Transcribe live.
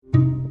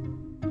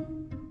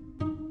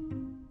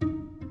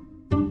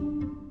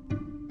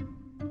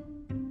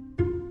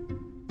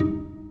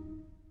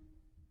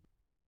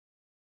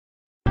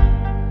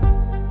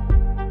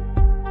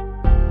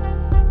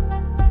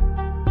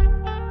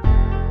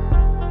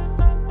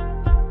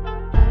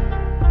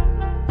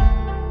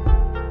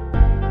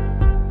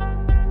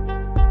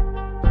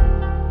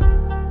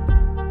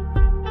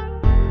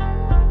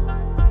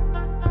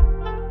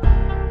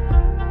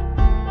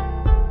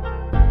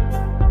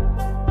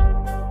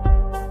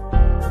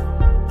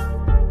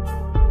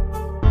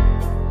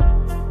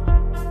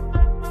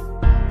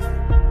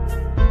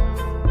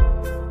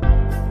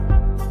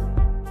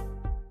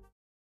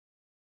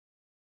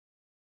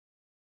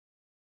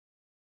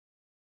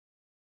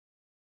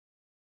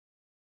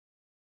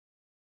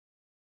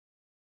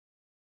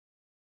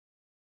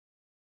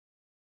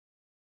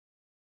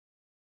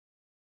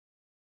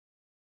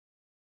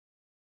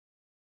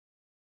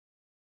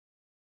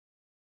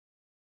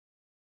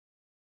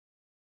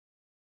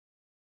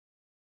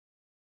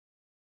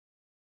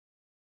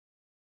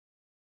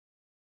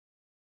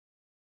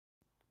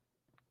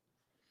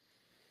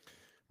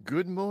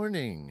Good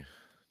morning.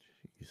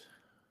 Jeez,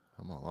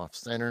 I'm all off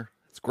center.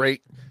 It's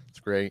great. It's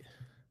great.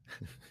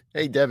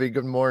 Hey, Debbie,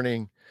 good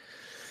morning.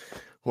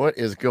 What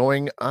is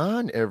going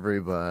on,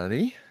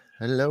 everybody?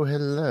 Hello,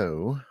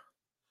 hello.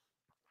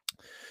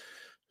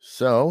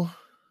 So,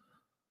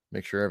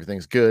 make sure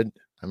everything's good.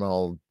 I'm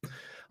all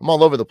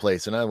over the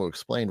place, and I will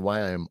explain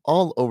why I am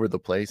all over the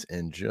place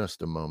in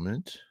just a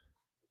moment.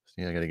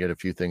 See, I got to get a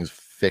few things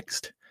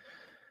fixed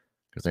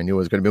because I knew I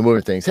was going to be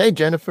moving things. Hey,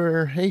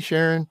 Jennifer. Hey,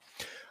 Sharon.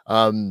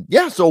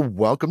 Yeah, so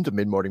welcome to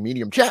Mid Morning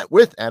Medium Chat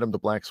with Adam the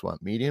Black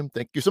Swamp Medium.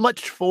 Thank you so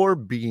much for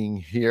being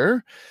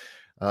here.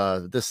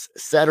 This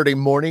Saturday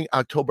morning,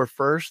 October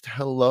 1st.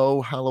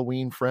 Hello,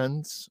 Halloween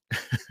friends.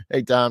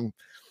 Hey, Tom.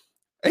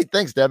 Hey,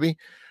 thanks, Debbie.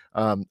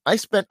 I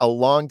spent a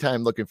long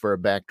time looking for a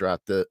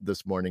backdrop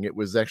this morning. It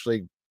was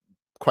actually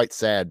quite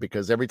sad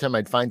because every time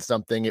I'd find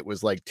something, it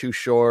was like too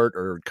short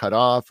or cut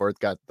off, or it's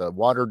got the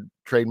water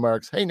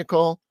trademarks. Hey,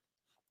 Nicole.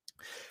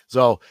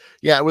 So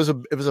yeah, it was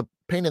a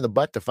pain in the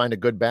butt to find a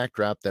good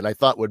backdrop that I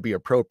thought would be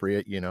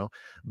appropriate.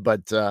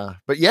 But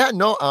yeah,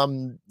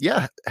 no,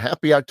 yeah,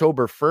 happy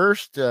October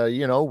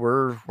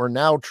 1st. We're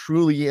now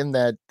truly in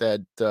that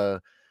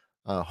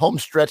home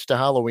stretch to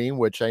Halloween,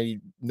 which I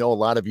know a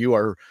lot of you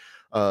are.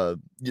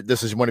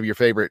 This is one of your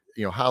favorite,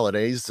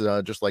 holidays,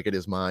 just like it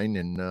is mine,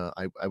 and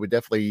I would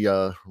definitely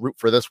root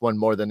for this one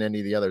more than any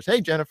of the others. Hey,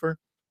 Jennifer.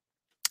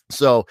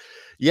 So,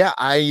 yeah,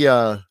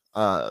 I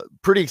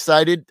pretty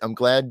excited. I'm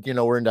glad,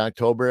 we're into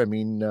October. I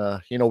mean,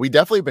 we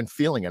definitely been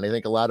feeling it. I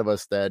think a lot of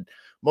us that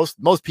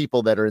most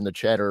people that are in the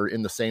chat are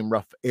in the same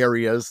rough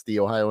areas, the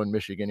Ohio and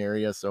Michigan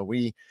area. So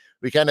we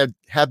kind of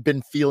have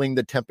been feeling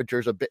the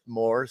temperatures a bit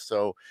more.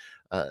 So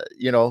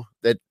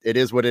that it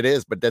is what it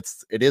is, but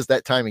it is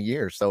that time of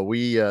year. So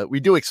we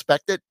do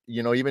expect it,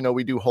 even though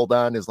we do hold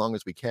on as long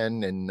as we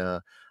can.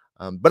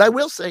 But I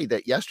will say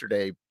that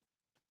yesterday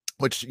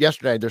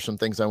there's some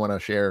things I want to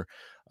share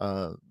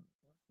uh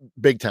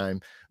big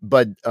time.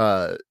 But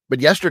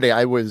yesterday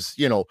I was,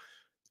 you're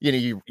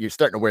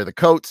starting to wear the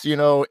coats,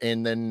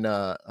 and then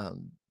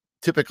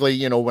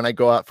typically, when I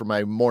go out for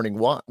my morning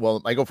walk, well,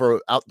 I go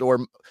for outdoor,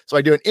 so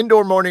I do an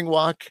indoor morning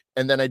walk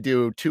and then I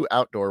do two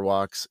outdoor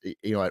walks,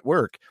 at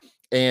work.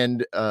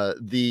 And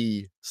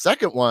the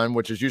second one,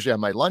 which is usually on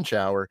my lunch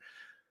hour,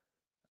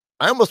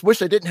 I almost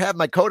wish I didn't have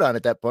my coat on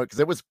at that point because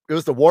it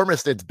was the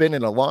warmest it's been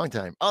in a long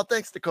time. Oh,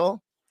 thanks,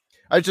 Nicole.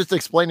 I was just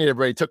explaining to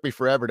everybody. It took me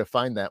forever to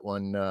find that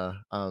one. I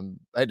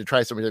had to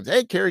try so many times.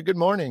 Hey, Carrie, good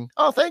morning.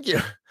 Oh, thank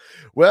you.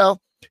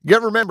 Well, you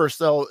got to remember.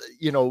 So,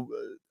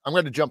 I'm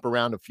going to jump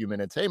around a few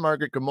minutes. Hey,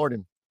 Margaret, good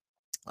morning.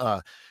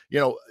 Uh, you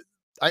know,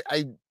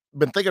 I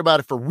been thinking about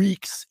it for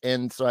weeks,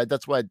 and so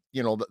that's why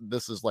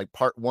this is like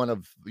part one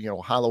of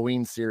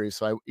Halloween series.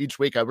 So each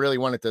week I really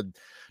wanted to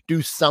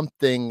do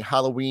something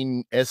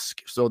Halloween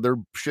esque. So there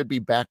should be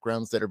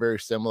backgrounds that are very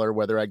similar.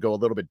 Whether I go a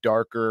little bit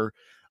darker,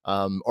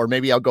 or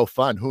maybe I'll go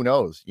fun. Who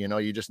knows?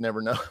 You just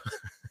never know.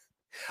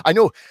 I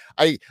know.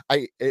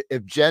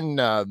 If Jen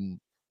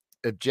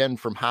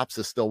from Hops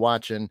is still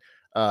watching,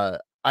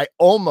 I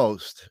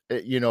almost,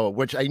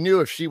 which I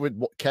knew if she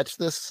would catch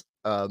this,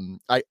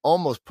 I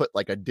almost put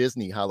like a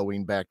Disney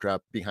Halloween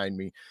backdrop behind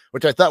me,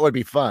 which I thought would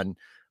be fun.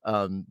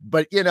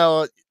 But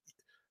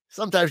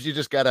sometimes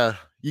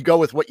you go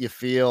with what you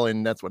feel,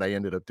 and that's what I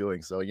ended up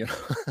doing. So,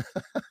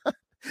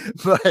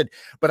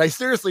 but I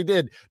seriously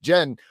did,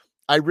 Jen.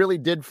 I really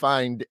did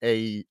find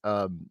a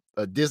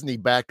Disney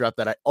backdrop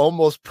that I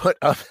almost put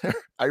up there.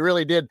 I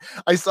really did.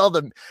 I saw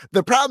them.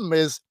 The problem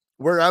is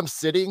where I'm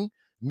sitting,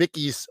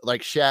 Mickey's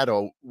like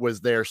shadow was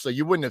there, so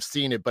you wouldn't have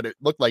seen it, but it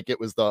looked like it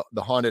was the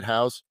haunted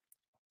house.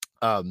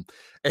 Um,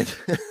 and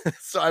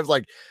so I was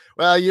like,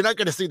 well, you're not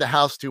going to see the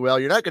house too well.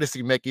 You're not going to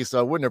see Mickey,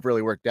 so it wouldn't have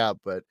really worked out.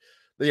 But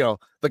the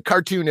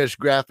cartoonish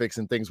graphics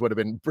and things would have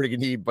been pretty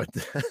neat. But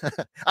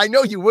I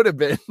know you would have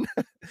been.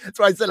 That's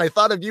why I said I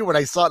thought of you when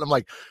I saw it. I'm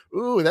like,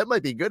 ooh, that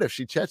might be good if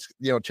she checks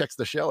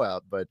the show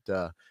out. But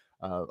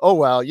oh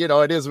well,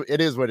 it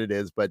is what it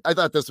is. But I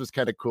thought this was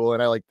kind of cool,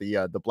 and I like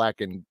the black,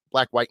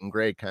 white, and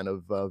gray kind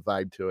of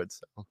vibe to it.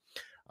 So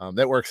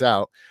that works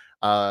out.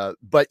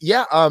 But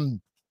yeah,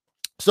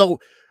 so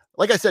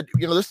like I said,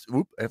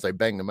 as I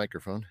bang the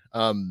microphone,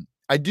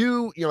 I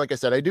do, like I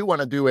said, I do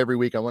want to do every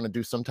week. I want to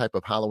do some type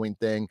of Halloween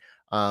thing.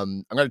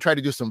 I'm going to try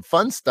to do some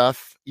fun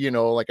stuff.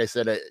 Like I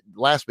said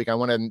last week, I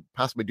want to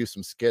possibly do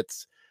some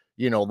skits,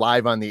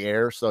 live on the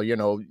air. So,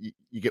 you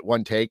get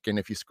one take, and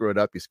if you screw it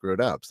up, you screw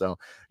it up. So,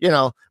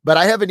 but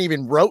I haven't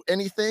even wrote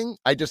anything.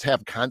 I just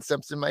have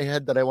concepts in my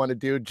head that I want to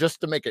do just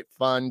to make it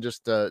fun,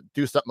 just to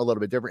do something a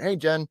little bit different. Hey,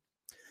 Jen.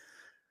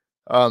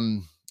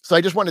 So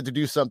I just wanted to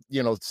do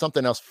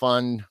something else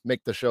fun,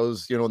 make the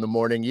shows, in the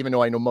morning, even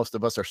though I know most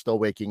of us are still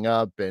waking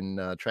up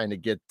and trying to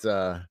get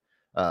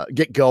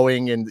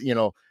going. And,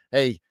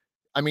 hey,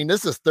 I mean,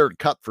 this is third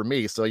cup for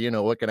me. So,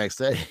 what can I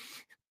say?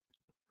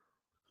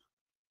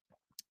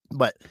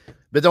 but,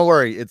 but don't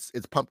worry, it's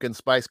pumpkin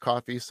spice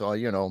coffee. So,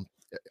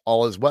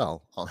 all is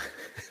well.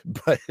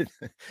 But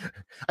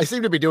I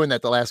seem to be doing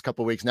that the last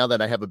couple of weeks now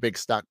that I have a big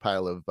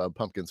stockpile of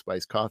pumpkin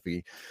spice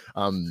coffee.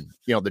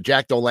 The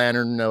Jack O'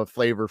 Lantern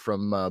flavor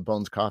from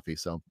Bones Coffee.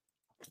 So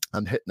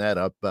I'm hitting that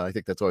up. I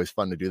think that's always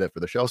fun to do that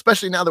for the show,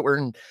 especially now that we're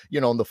in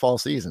the fall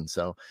season.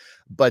 So,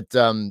 but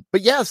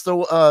yeah,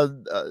 so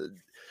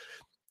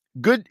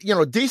good,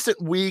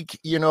 decent week.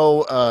 There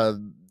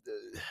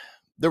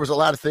was a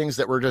lot of things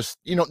that were just,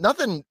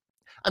 nothing.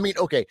 I mean,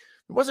 okay, it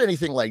wasn't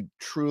anything like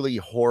truly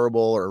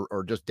horrible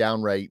or just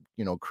downright,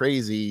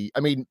 crazy.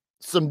 I mean,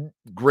 some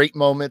great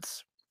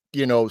moments,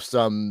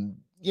 some,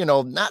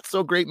 not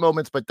so great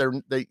moments, but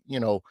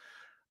you'll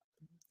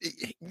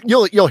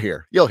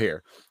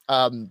hear.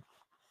 Um,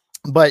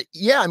 but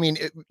yeah, I mean,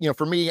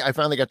 for me, I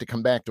finally got to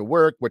come back to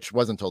work, which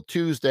wasn't until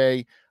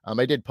Tuesday.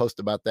 I did post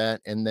about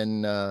that, and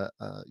then so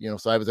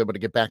I was able to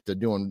get back to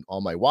doing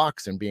all my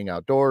walks and being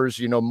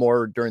outdoors,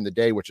 more during the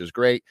day, which is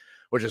great,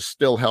 which is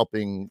still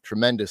helping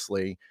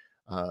tremendously.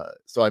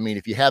 So I mean,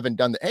 if you haven't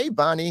done hey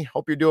Bonnie,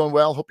 hope you're doing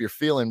well, hope you're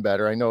feeling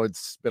better. I know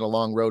it's been a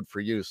long road for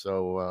you,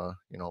 so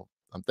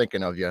I'm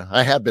thinking of you.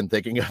 I have been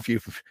thinking of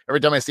you every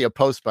time I see a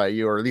post by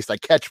you, or at least I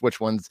catch which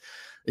ones.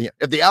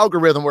 If the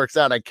algorithm works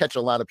out, I catch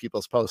a lot of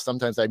people's posts.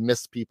 Sometimes I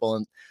miss people,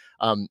 and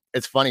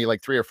it's funny.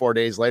 Like 3 or 4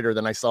 days later,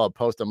 then I saw a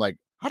post. I'm like,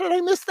 how did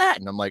I miss that?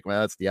 And I'm like,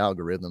 well, that's the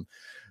algorithm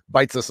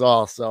bites us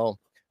all. So,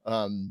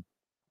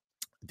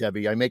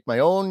 Debbie, I make my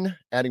own,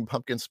 adding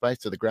pumpkin spice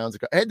to the grounds.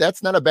 Hey,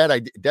 that's not a bad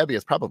idea, Debbie.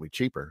 It's probably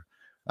cheaper.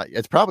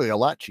 It's probably a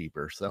lot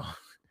cheaper. So,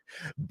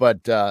 but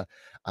yeah,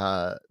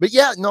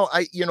 no,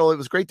 it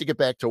was great to get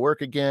back to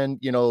work again.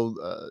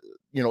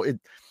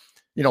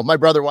 My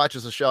brother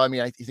watches the show. I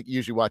mean, I think he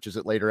usually watches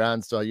it later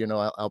on. So,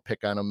 I'll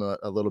pick on him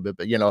a little bit,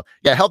 but yeah,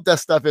 help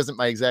desk stuff isn't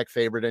my exact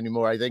favorite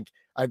anymore. I think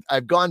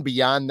I've gone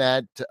beyond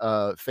that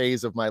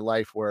phase of my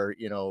life where,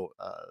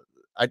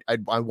 I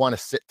want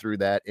to sit through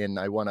that, and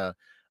I want to,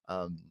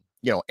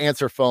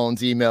 answer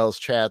phones, emails,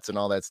 chats, and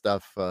all that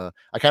stuff. I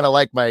kind of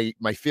like my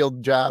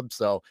field job.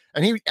 So,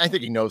 and I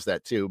think he knows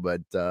that too,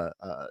 but,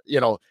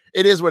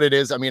 it is what it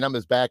is. I mean, I'm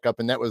his backup,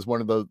 and that was one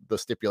of the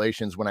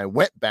stipulations when I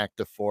went back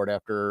to Ford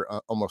after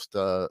almost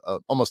 2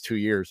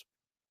 years,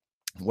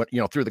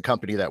 through the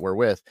company that we're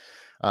with.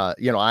 Was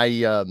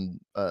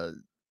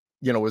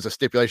a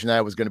stipulation that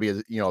I was going to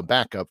be a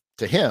backup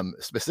to him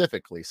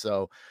specifically.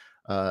 So,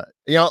 I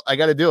got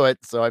to do it.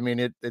 So, I mean,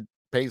 it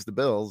pays the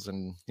bills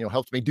and,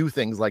 helps me do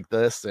things like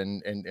this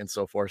and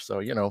so forth.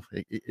 So,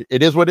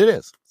 it is what it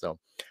is. So,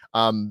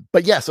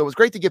 but yeah, so it was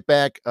great to get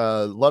back.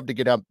 Love to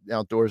get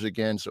outdoors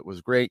again. So it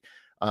was great.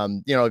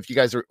 If you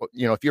guys are,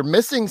 if you're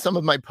missing some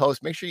of my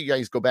posts, make sure you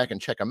guys go back and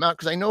check them out.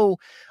 Cause I know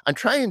I'm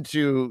trying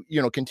to,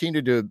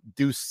 continue to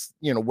do,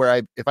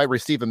 where if I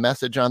receive a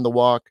message on the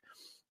walk,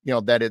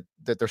 that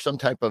there's some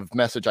type of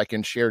message I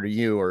can share to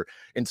you or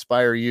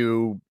inspire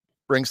you,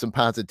 bring some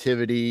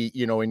positivity,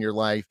 in your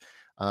life.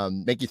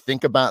 Make you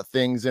think about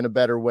things in a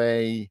better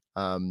way,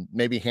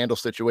 maybe handle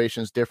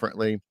situations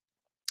differently.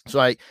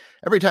 So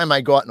every time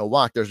I go out on a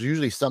walk, there's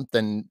usually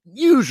something,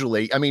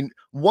 I mean,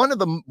 one of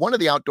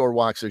the outdoor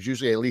walks, there's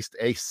usually at least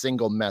a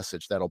single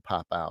message that'll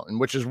pop out, and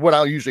which is what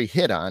I'll usually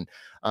hit on.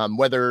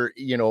 Whether,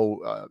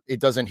 it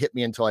doesn't hit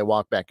me until I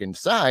walk back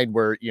inside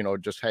where,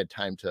 just had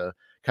time to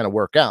kind of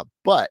work out.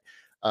 But,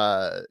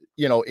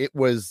 it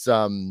was,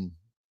 one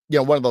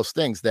of those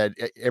things that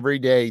every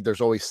day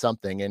there's always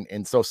something.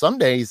 And so some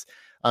days,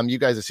 you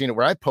guys have seen it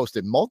where I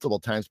posted multiple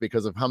times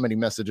because of how many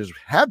messages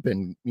have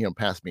been,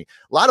 past me.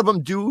 A lot of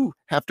them do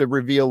have to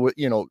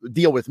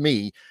deal with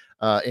me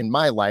in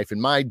my life, in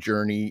my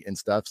journey and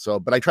stuff. So,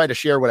 but I try to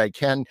share what I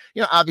can.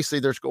 Obviously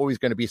there's always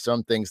going to be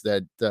some things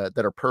that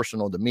are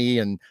personal to me,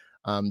 and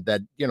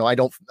that,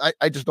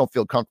 I just don't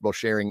feel comfortable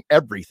sharing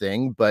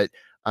everything, but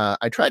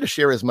I try to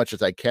share as much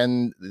as I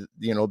can,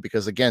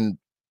 because again,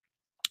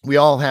 we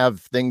all have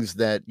things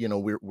that,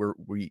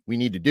 we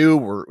need to do.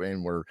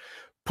 We're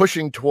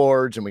pushing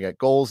towards, and we got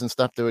goals and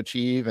stuff to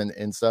achieve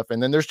and stuff.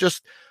 And then there's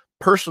just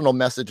personal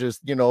messages,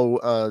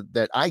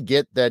 that I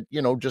get that,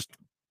 just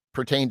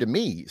pertain to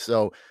me.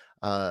 So,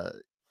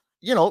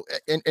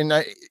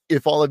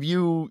 if all of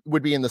you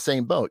would be in the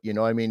same boat,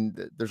 I mean,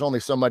 there's only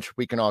so much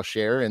we can all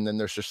share. And then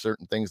there's just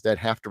certain things that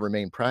have to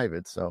remain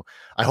private. So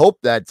I hope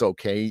that's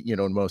okay,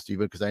 most of you,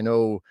 because I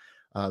know,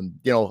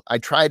 I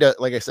try to,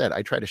 like I said,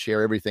 I try to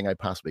share everything I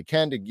possibly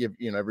can to give,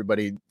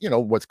 everybody,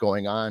 what's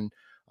going on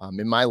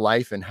in my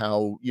life, and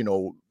how,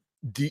 you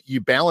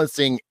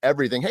balancing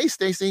everything. Hey,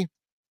 Stacy,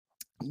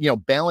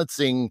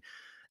 balancing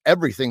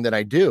everything that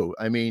I do.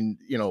 I mean,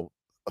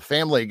 a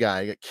family guy,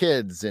 I got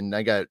kids, and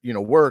I got,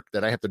 work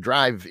that I have to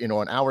drive, an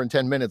hour and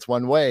 10 minutes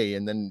one way.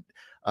 And then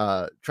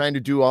trying to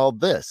do all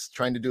this,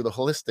 trying to do the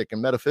holistic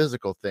and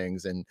metaphysical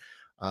things. And,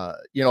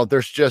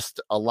 there's just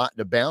a lot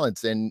to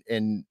balance,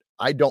 and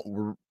I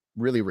don't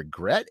really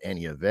regret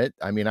any of it.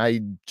 I mean,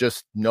 I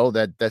just know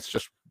that that's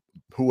just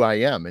who I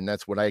am, and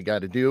that's what I got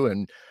to do.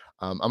 And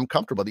I'm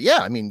comfortable. Yeah.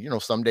 I mean,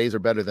 some days are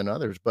better than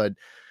others, but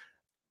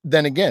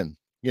then again,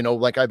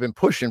 like I've been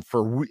pushing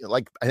for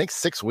like, I think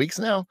 6 weeks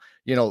now,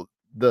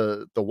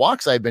 the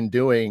walks I've been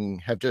doing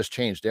have just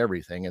changed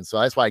everything. And so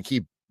that's why I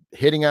keep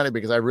hitting on it,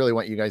 because I really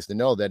want you guys to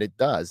know that it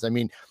does. I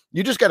mean,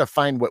 you just got to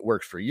find what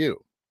works for you.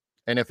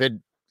 And if it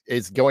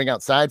is going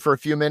outside for a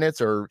few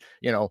minutes, or,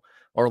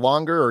 or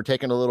longer, or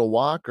taking a little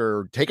walk,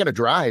 or taking a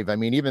drive, I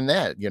mean, even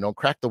that,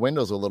 crack the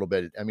windows a little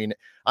bit. I mean,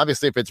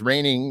 obviously if it's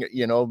raining,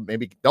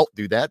 maybe don't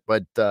do that,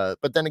 but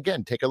then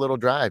again, take a little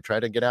drive, try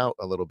to get out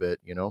a little bit,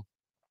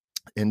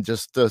 and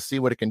just see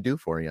what it can do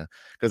for you,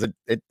 because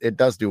it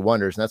does do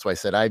wonders. And that's why I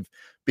said,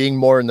 being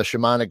more in the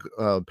shamanic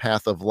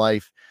path of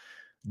life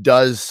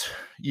does,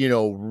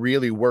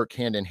 really work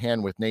hand in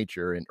hand with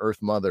nature and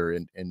Earth Mother,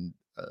 and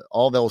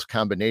all those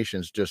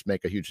combinations just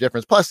make a huge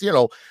difference. Plus,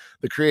 the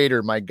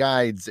creator, my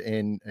guides,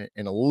 and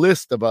a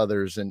list of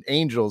others, and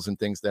angels and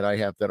things that I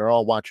have that are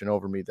all watching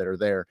over me, that are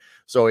there.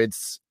 So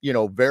it's,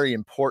 very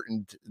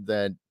important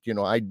that,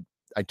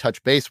 I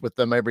touch base with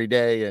them every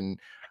day, and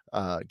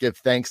give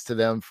thanks to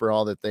them for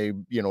all that they,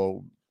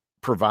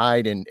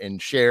 provide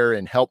and share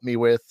and help me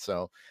with.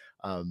 So,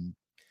 and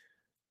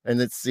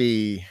let's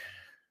see,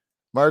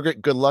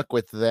 Margaret, good luck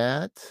with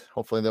that.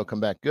 Hopefully they'll come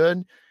back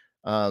good.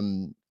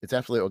 It's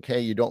absolutely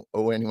okay. You don't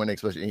owe anyone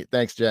explanation.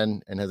 Thanks,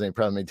 Jen. And has any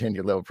problem maintaining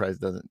your level price?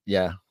 Doesn't.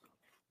 Yeah.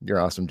 You're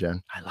awesome,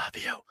 Jen. I love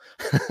you.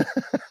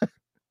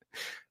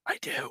 I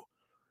do.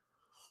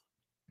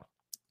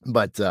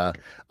 But,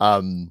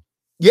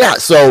 yeah.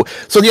 So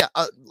yeah,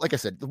 like I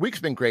said, the week's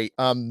been great.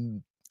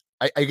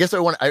 I guess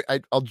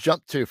I'll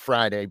jump to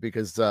Friday,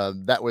 because,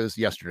 that was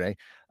yesterday.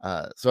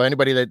 So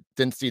anybody that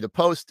didn't see the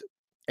post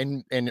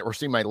and or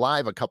see my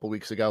live a couple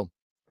weeks ago,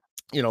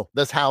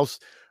 this house,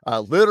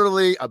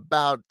 literally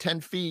about 10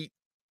 feet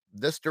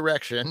this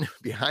direction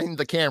behind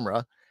the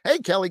camera. Hey,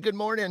 Kelly, good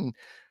morning.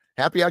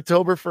 Happy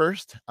October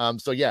 1st.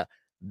 So yeah,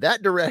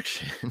 that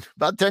direction,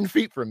 about 10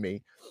 feet from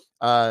me,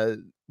 I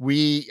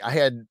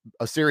had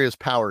a serious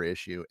power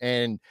issue.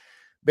 And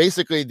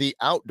basically the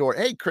outdoor,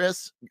 hey,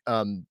 Chris,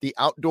 the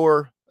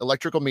outdoor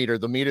electrical meter,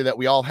 the meter that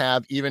we all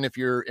have, even if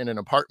you're in an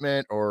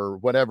apartment or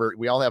whatever,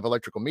 we all have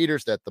electrical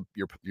meters that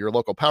your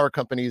local power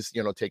companies,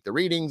 take the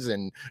readings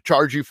and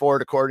charge you for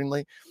it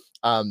accordingly.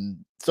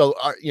 So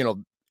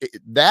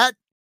that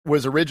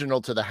was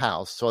original to the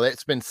house. So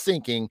it's been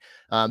sinking,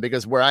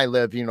 because where I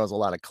live, there's a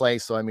lot of clay.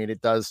 So, I mean,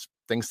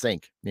 things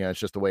sink, it's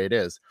just the way it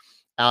is.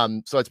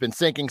 So it's been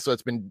sinking. So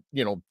it's been,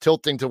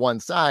 tilting to one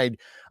side.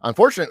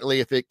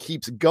 Unfortunately, if it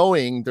keeps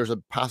going, there's a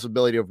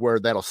possibility of where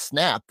that'll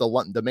snap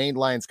the main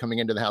lines coming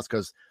into the house.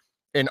 Cause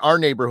in our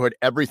neighborhood,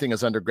 everything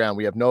is underground.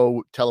 We have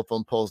no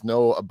telephone poles,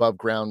 no above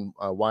ground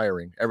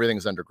wiring. Everything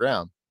is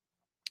underground.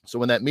 So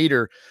when that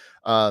meter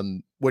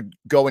would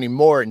go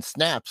anymore and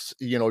snaps,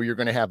 you're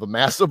going to have a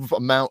massive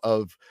amount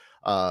of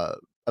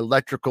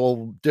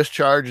electrical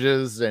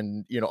discharges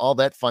and, all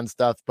that fun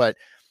stuff. But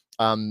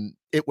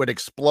it would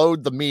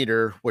explode the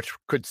meter, which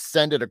could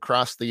send it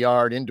across the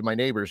yard into my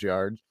neighbor's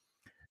yard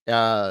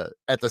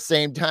at the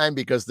same time,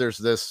 because there's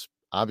this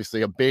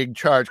obviously a big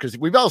charge, because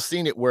we've all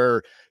seen it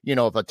where,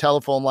 if a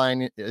telephone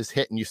line is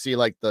hit and you see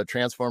like the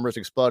transformers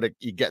explode,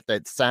 you get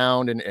that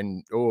sound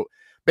and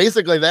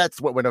basically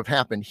that's what would have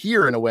happened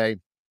here in a way.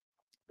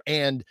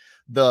 And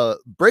the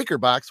breaker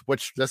box,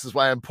 which this is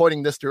why I'm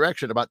pointing this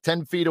direction, about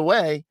 10 feet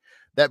away,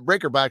 that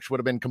breaker box would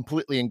have been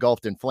completely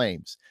engulfed in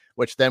flames,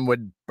 which then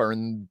would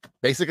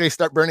basically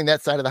start burning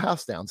that side of the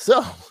house down.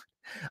 So,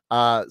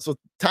 so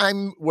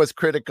time was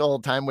critical,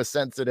 time was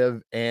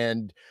sensitive.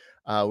 And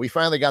we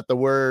finally got the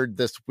word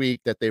this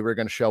week that they were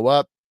going to show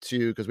up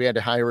because we had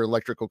to hire an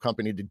electrical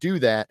company to do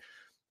that.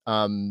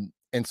 And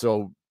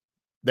so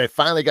they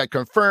finally got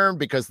confirmed,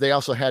 because they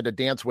also had to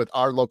dance with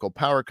our local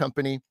power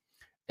company.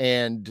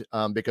 And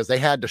because they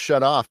had to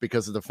shut off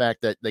because of the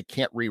fact that they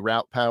can't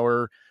reroute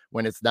power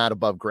when it's not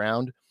above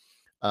ground.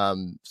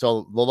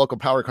 So the local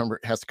power company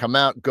has to come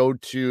out, go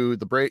to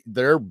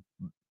their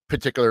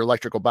particular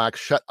electrical box,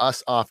 shut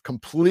us off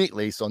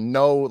completely. So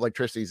no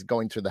electricity is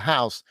going to the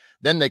house.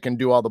 Then they can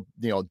do all the,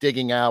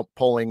 digging out,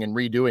 pulling and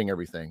redoing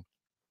everything.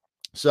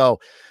 So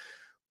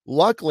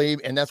luckily,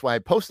 and that's why I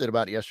posted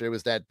about it yesterday,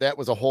 was that it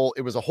was a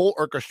whole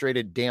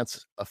orchestrated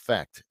dance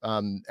effect.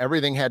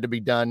 Everything had to be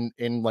done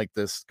in like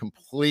this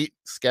complete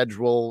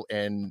schedule.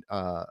 And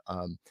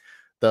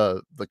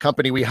the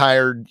company we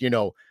hired,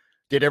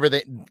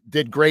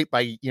 did great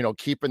by,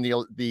 keeping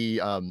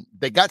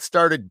they got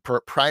started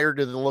prior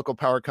to the local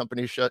power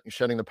company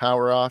shutting the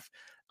power off,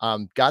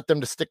 got them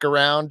to stick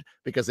around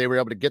because they were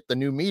able to get the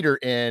new meter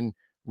in,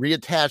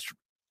 reattached,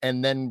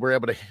 and then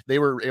they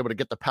were able to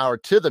get the power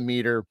to the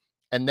meter.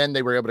 And then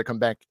they were able to come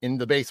back in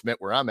the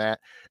basement where I'm at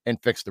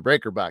and fix the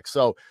breaker box.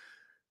 So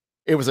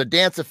it was a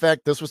dance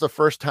effect. This was the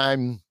first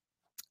time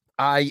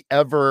I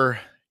ever,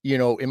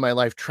 in my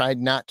life, tried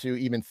not to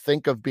even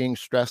think of being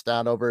stressed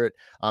out over it.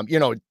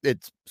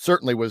 It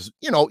certainly was,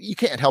 you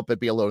can't help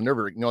but be a little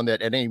nervous, knowing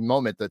that at any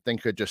moment the thing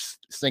could just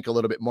sink a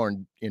little bit more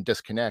and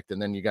disconnect.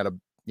 And then you got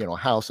a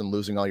house and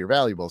losing all your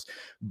valuables.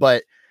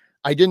 But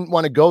I didn't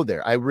want to go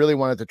there. I really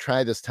wanted to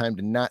try this time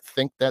to not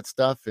think that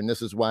stuff. And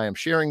this is why I'm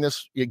sharing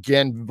this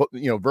again,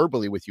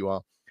 verbally with you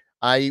all.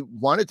 I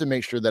wanted to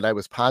make sure that I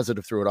was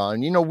positive through it all.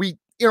 And,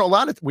 a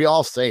lot of we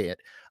all say it,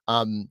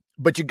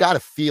 but you got to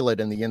feel it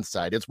in the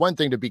inside. It's one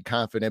thing to be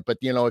confident, but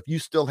if you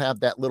still have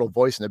that little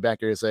voice in the back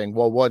of your saying,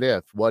 well, what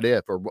if,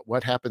 or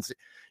what happens,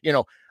 you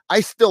know, I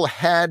still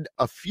had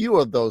a few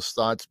of those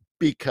thoughts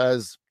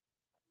because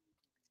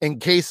in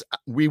case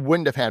we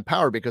wouldn't have had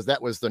power, because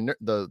that was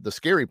the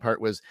scary part,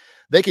 was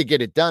they could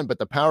get it done, but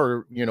the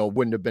power,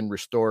 wouldn't have been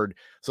restored.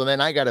 So then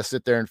I got to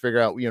sit there and figure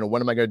out,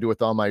 what am I going to do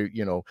with all my,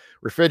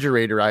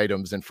 refrigerator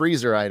items and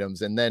freezer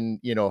items? And then,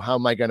 how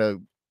am I going to,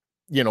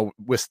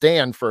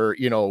 withstand for,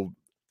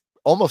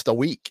 almost a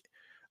week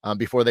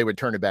before they would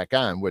turn it back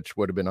on, which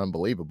would have been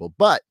unbelievable.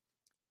 But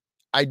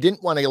I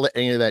didn't want to let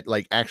any of that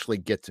like actually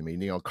get to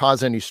me,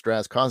 cause any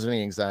stress, cause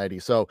any anxiety.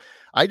 So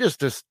I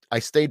just I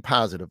stayed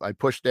positive. I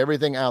pushed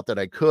everything out that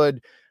I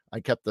could. I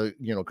kept I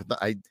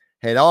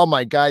had all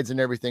my guides and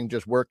everything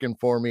just working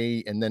for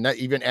me. And then I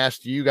even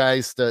asked you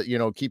guys to,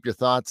 keep your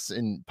thoughts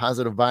and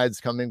positive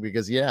vibes coming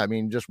because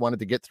just wanted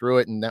to get through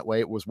it. And that way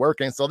it was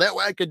working. So that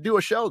way I could do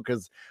a show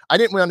because I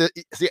didn't want to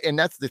see. And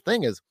that's the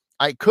thing is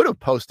I could have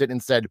posted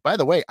and said, by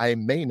the way, I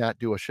may not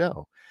do a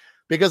show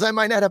because I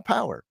might not have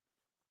power.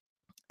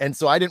 And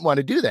so I didn't want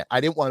to do that.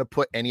 I didn't want to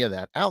put any of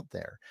that out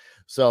there.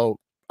 So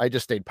I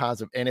just stayed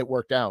positive and it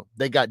worked out.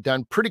 They got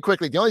done pretty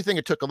quickly. The only thing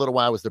it took a little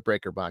while was the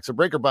breaker box. The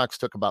breaker box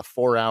took about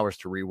 4 hours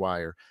to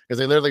rewire because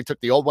they literally took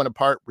the old one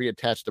apart,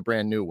 reattached a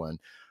brand new one.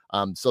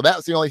 So that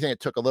was the only thing that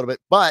took a little bit,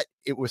 but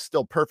it was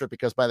still perfect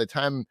because by the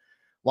time,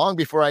 long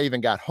before I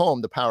even got home,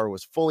 the power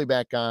was fully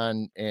back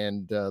on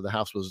and the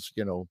house was,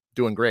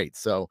 doing great.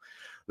 So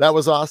that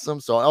was awesome.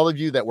 So all of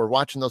you that were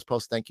watching those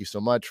posts, thank you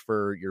so much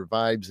for your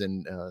vibes.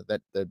 And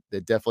that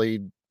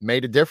definitely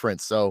made a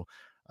difference. So,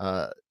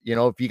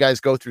 if you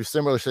guys go through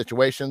similar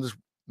situations,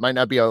 might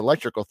not be an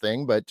electrical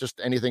thing, but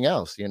just anything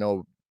else,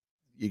 you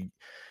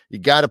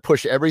got to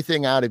push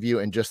everything out of you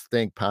and just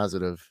think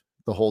positive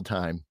the whole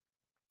time.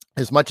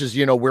 As much as,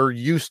 we're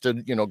used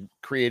to,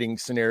 creating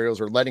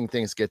scenarios or letting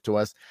things get to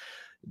us.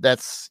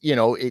 That's,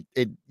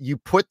 you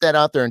put that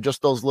out there and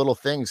just those little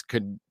things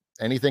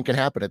anything can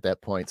happen at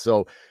that point.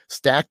 So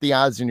stack the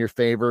odds in your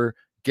favor,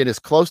 get as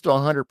close to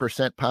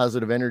 100%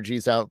 positive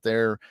energies out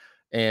there,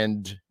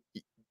 and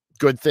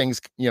good things,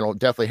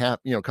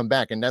 definitely come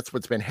back. And that's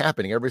what's been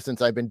happening ever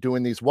since I've been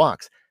doing these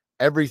walks.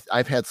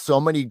 I've had so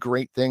many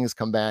great things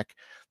come back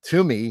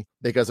to me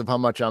because of how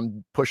much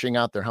I'm pushing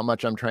out there, how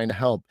much I'm trying to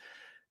help.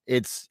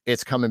 It's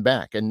coming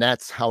back. And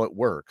that's how it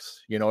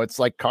works. It's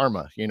like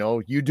karma,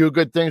 you do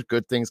good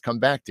things come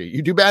back to you.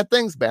 You do bad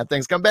things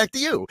come back to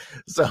you.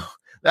 So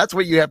that's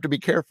what you have to be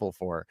careful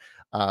for.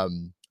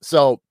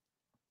 That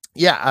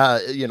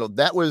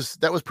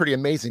was pretty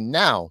amazing.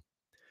 Now,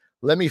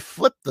 let me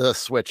flip the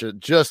switch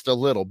just a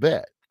little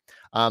bit.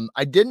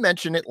 I did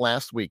mention it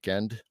last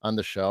weekend on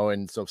the show.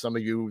 And so some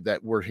of you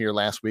that were here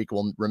last week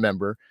will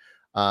remember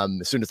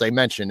as soon as I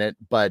mention it,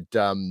 but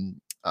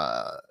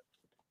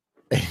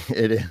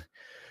it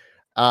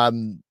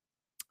I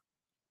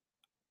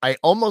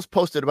almost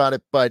posted about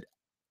it,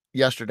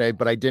 yesterday,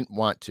 but I didn't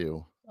want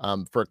to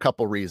for a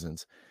couple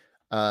reasons.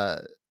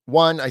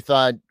 One, I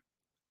thought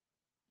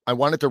I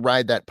wanted to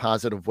ride that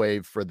positive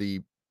wave for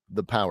the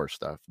power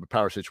stuff, the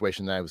power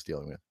situation that I was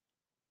dealing with.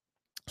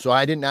 So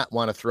I did not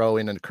want to throw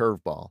in a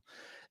curveball.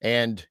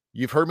 And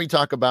you've heard me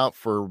talk about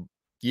for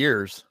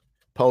years,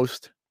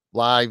 post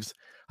lives.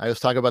 I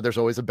was talking about there's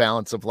always a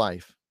balance of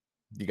life.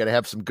 You got to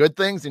have some good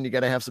things and you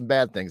got to have some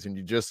bad things. And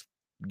you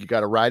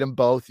got to ride them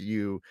both.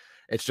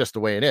 It's just the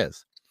way it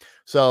is.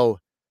 So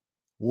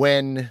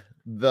when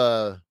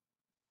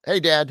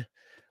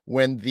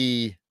when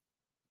the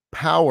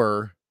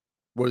power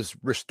was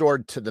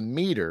restored to the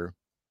meter,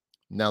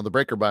 now the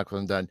breaker box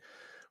wasn't done.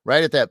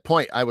 Right at that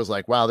point, I was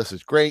like, wow, this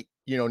is great.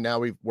 Now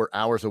we're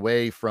hours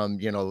away from,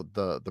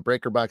 the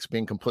breaker box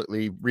being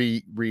completely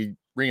brand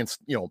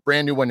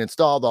new one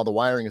installed. All the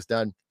wiring is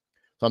done.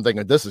 So I'm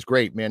thinking, this is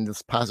great, man.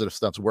 This positive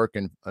stuff's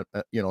working,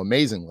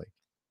 amazingly.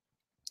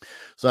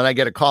 So then I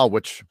get a call,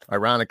 which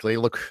ironically,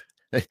 look,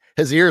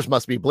 his ears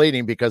must be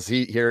bleeding because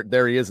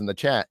there he is in the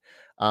chat.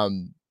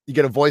 You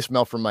get a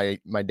voicemail from my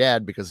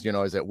dad because, I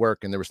was at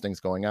work and there was things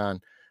going on.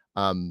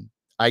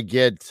 I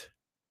get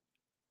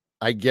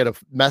a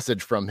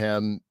message from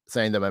him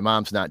saying that my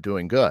mom's not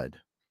doing good.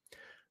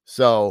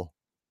 So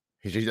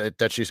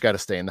that she's got to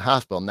stay in the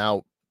hospital.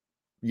 Now,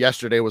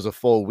 yesterday was a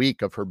full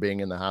week of her being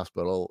in the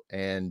hospital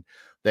and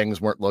things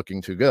weren't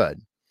looking too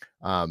good.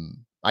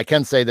 I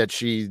can say that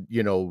she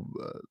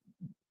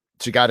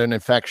got an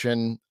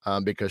infection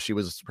because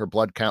her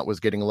blood count was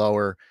getting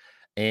lower.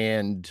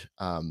 And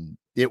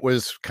it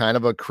was kind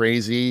of a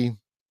crazy,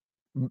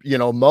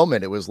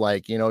 moment. It was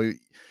like,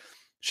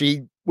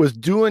 she was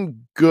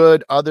doing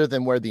good other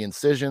than where the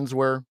incisions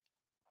were.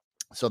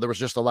 So there was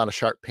just a lot of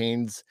sharp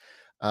pains.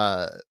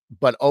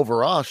 But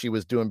overall, she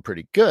was doing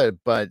pretty good,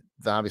 but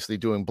obviously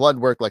doing blood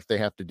work like they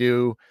have to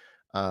do,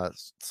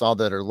 saw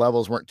that her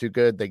levels weren't too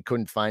good. They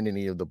couldn't find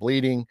any of the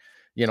bleeding,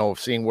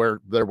 seeing where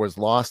there was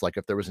loss, like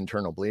if there was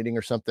internal bleeding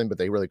or something, but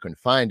they really couldn't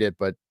find it.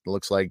 But it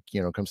looks like,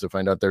 comes to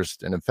find out there's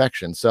an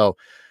infection. So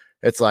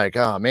it's like,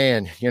 oh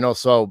man,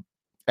 so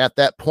at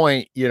that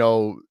point,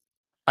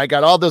 I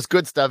got all this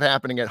good stuff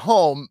happening at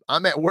home.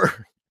 I'm at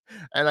work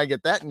and I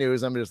get that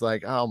news. I'm just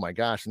like, oh my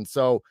gosh. And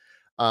so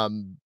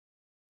um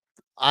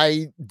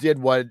I did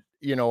what,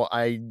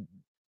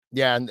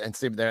 yeah, and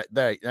see that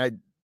I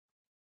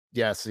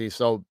yeah, see,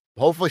 so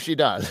hopefully she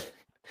does.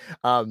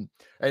 And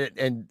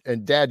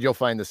dad, you'll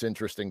find this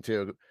interesting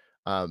too.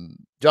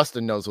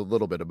 Justin knows a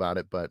little bit about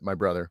it, but my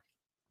brother.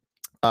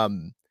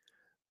 Um,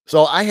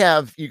 so I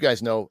have, you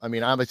guys know, I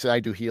mean, obviously I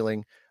do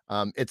healing.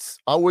 It's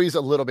always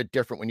a little bit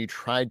different when you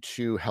try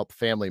to help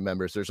family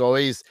members. It's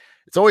always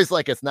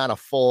like it's not a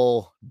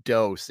full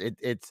dose.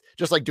 It's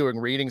just like doing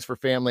readings for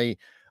family.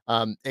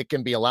 It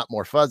can be a lot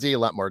more fuzzy, a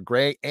lot more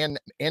gray, and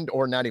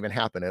or not even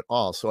happen at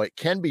all. So it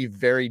can be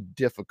very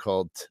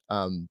difficult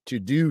to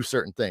do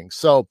certain things.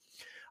 So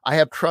I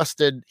have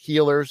trusted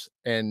healers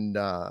and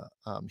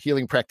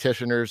healing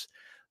practitioners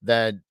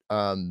that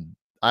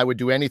I would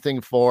do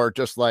anything for,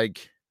 just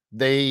like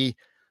they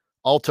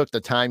all took the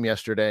time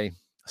yesterday,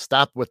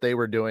 stopped what they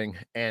were doing,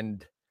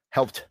 and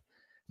helped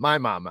my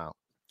mom out.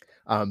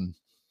 Um,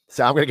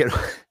 so I'm gonna get.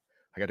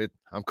 I got it.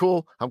 I'm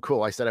cool. I'm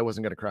cool. I said I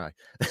wasn't gonna cry,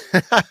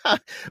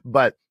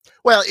 but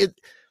well,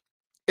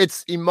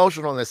 it's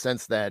emotional in the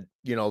sense that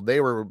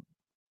they were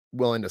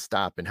willing to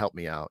stop and help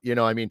me out.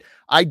 I mean,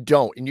 I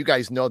don't, and you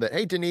guys know that.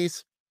 Hey,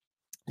 Denise,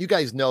 you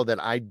guys know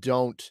that I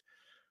don't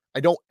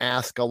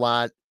ask a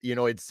lot.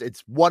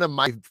 It's one of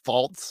my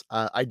faults.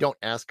 I don't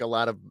ask a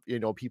lot of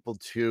people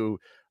to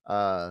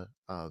uh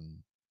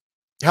um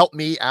help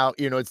me out.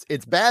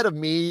 It's bad of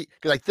me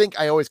because I think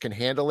I always can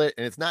handle it,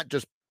 and it's not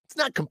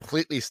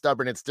completely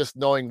stubborn. It's just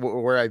knowing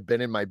where I've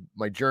been in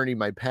my journey,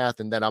 my path,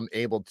 and that I'm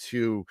able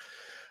to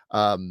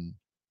um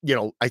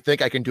I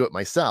think I can do it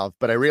myself,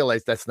 but I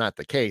realize that's not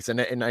the case,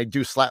 and I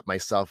do slap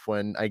myself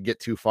when I get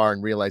too far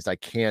and realize I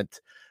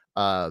can't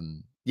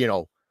um you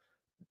know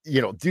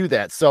do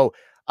that. So,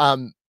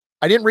 um,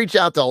 I didn't reach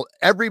out to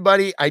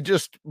everybody. I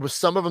just was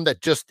some of them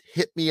that just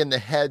hit me in the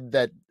head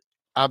that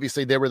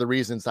obviously they were the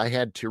reasons I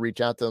had to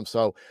reach out to them.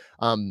 So,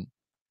 um,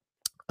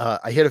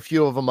 I hit a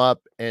few of them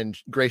up, and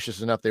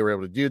gracious enough, they were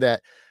able to do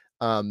that.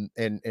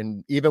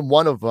 And even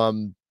one of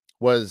them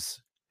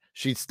was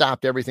she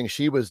stopped everything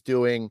she was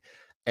doing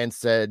and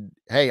said,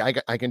 "Hey,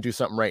 I can do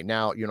something right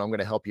now. I'm going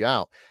to help you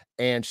out."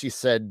 And she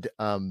said,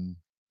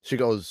 she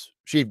goes,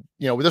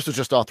 this was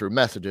just all through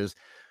messages.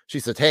 She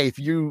said, "Hey, if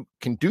you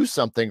can do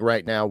something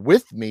right now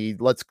with me,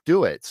 let's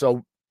do it."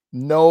 So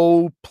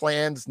no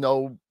plans,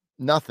 no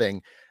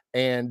nothing.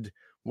 And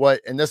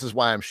and this is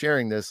why I'm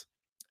sharing this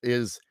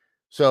is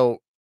so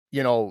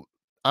you know,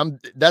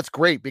 that's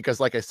great because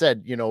like I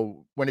said,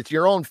 when it's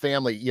your own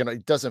family,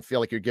 it doesn't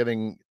feel like you're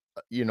giving,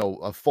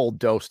 a full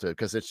dose to it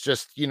because it's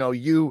just,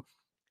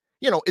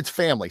 it's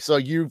family. So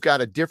you've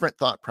got a different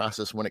thought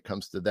process when it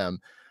comes to them.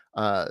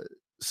 Uh,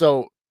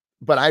 so,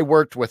 but I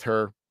worked with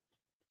her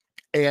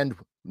and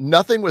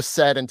nothing was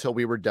said until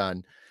we were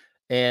done.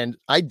 And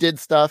I did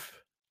stuff.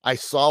 I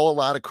saw a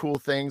lot of cool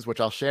things, which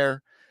I'll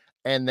share.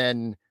 And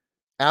then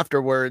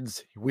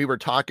afterwards, we were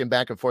talking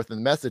back and forth in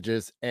the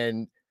messages,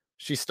 and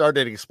she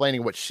started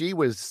explaining what she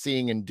was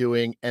seeing and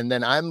doing. And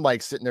then I'm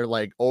like sitting there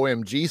like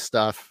OMG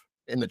stuff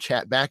in the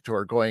chat back to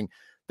her, going,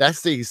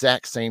 "That's the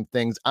exact same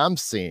things I'm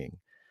seeing."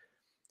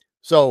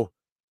 So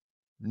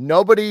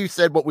nobody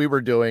said what we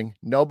were doing.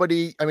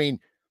 Nobody, I mean,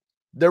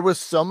 there was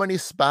so many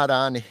spot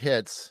on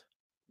hits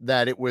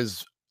that it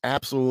was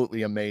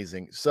absolutely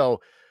amazing.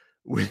 So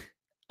we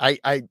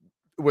I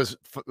was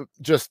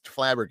just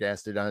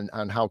flabbergasted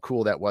on how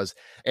cool that was,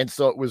 and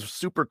so it was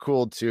super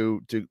cool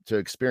to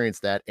experience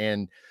that,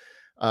 and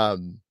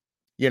um,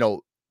 you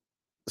know,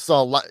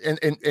 saw a lot,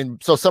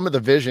 and so some of the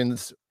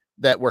visions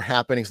that were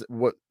happening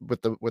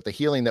with the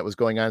healing that was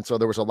going on. So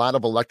there was a lot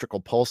of electrical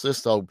pulses.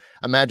 So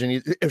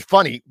imagine it's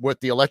funny with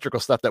the electrical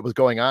stuff that was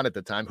going on at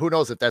the time. Who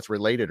knows if that's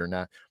related or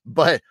not?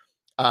 But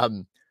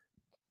um,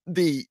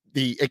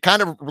 it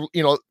kind of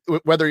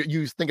whether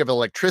you think of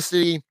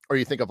electricity or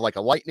you think of like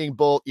a lightning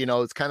bolt,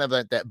 it's kind of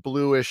that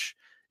bluish,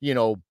 you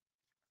know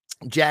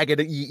jagged,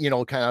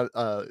 kind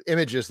of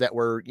images that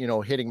were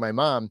hitting my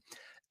mom.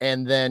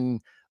 And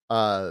then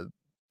uh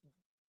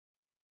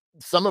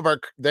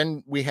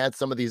then we had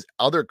some of these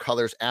other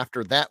colors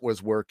after that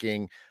was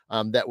working,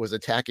 that was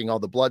attacking all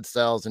the blood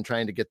cells and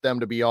trying to get them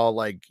to be all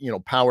like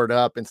powered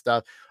up and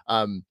stuff.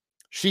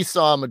 She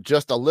saw them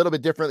just a little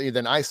bit differently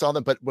than I saw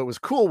them, but what was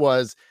cool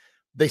was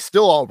they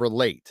still all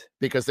relate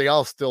because they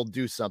all still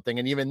do something.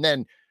 And even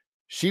then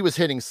she was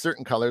hitting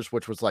certain colors,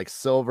 which was like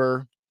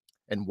silver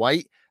and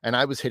white, and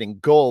I was hitting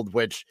gold,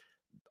 which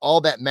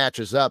all that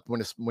matches up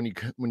when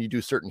you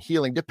do certain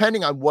healing,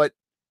 depending on what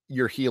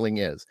your healing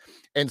is.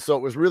 And so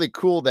it was really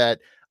cool that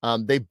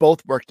they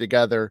both work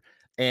together,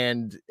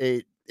 and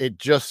it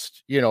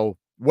just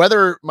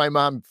whether my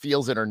mom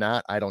feels it or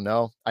not, I don't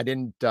know. I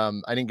didn't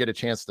get a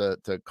chance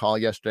to call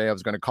yesterday. I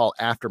was going to call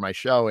after my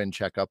show and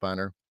check up on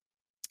her.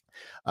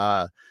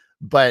 uh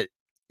but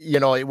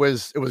it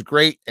was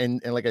great,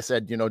 and like I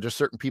said, just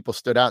certain people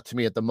stood out to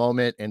me at the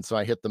moment, and so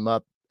I hit them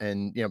up,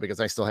 and because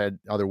I still had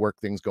other work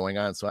things going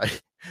on, so I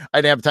I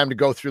didn't have time to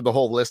go through the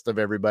whole list of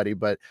everybody,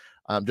 but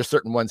just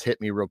certain ones hit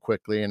me real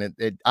quickly. And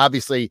it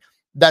obviously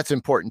that's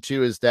important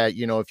too, is that,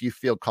 if you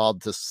feel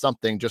called to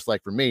something, just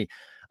like for me,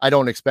 I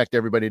don't expect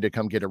everybody to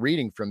come get a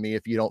reading from me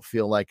if you don't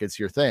feel like it's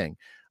your thing,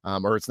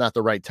 or it's not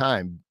the right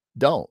time.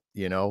 Don't,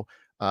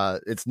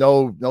 it's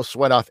no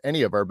sweat off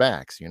any of our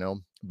backs,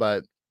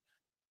 but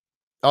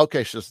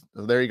okay, so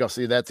there you go.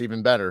 See, that's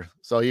even better.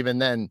 So even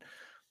then,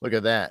 look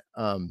at that.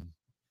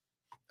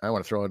 I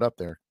want to throw it up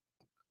there.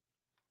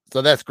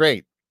 So that's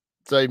great.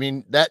 So I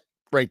mean, that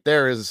right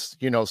there is,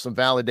 some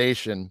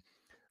validation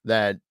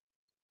that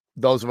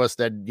those of us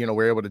that,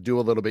 were able to do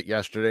a little bit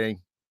yesterday,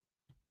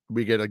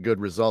 we get a good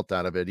result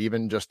out of it,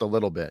 even just a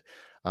little bit.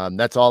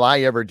 That's all I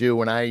ever do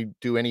when I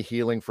do any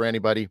healing for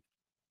anybody.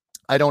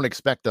 I don't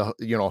expect a,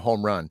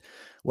 home run.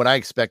 What I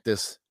expect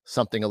is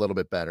something a little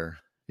bit better.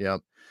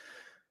 Yep.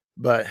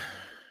 But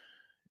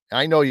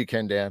I know you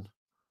can, Dan.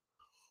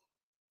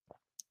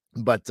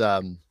 But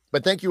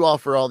thank you all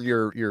for all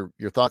your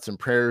thoughts and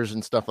prayers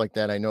and stuff like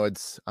that. I know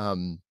it's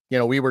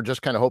we were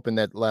just kind of hoping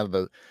that a lot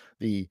of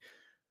the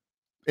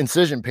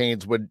incision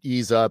pains would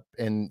ease up,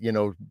 and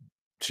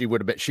she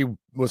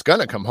was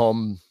gonna come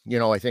home,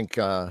 I think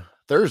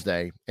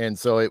Thursday. And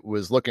so it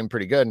was looking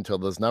pretty good until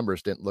those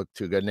numbers didn't look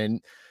too good. And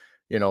then,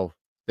 you know,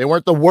 they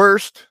weren't the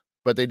worst,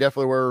 but they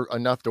definitely were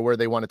enough to where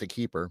they wanted to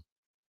keep her.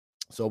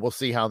 So we'll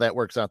see how that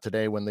works out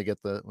today when they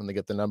get the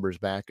numbers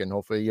back, and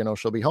hopefully,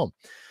 she'll be home.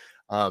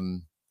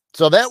 Um,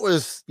 so that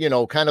was,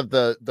 kind of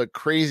the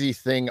crazy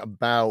thing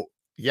about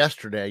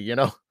yesterday,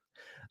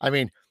 I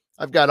mean,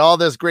 I've got all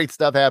this great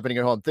stuff happening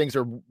at home. Things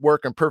are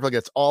working perfect.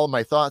 It's all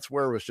my thoughts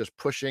were was just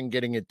pushing,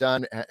 getting it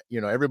done.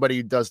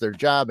 Everybody does their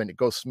job and it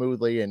goes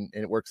smoothly, and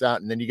it works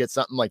out. And then you get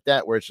something like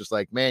that where it's just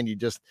like, man,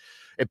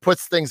 it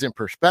puts things in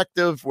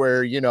perspective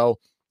where,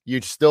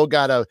 you still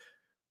got to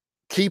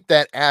keep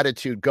that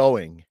attitude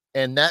going.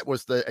 And that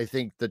was I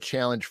think the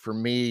challenge for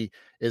me,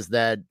 is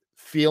that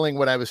feeling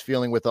what I was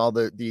feeling with all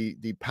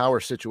the power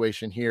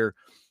situation here,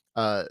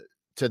 uh,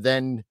 to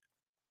then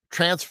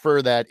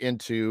transfer that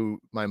into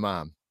my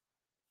mom.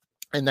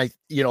 And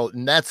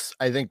and that's,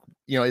 I think,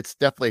 it's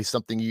definitely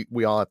something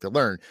we all have to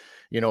learn.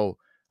 You know,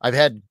 I've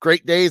had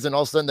great days, and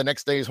all of a sudden the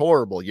next day is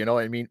horrible.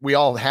 I mean, we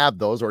all have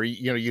those, or,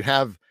 you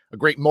have a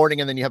great morning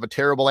and then you have a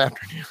terrible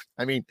afternoon.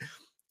 I mean,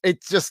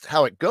 it's just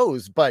how it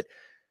goes. But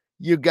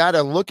you got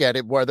to look at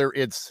it, whether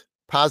it's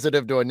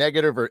positive to a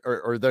negative,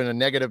 or then a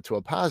negative to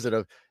a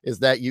positive, is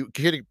that you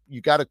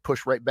got to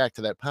push right back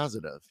to that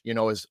positive,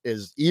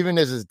 as even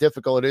as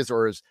difficult it is,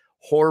 or as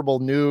horrible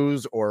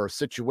news or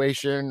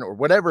situation or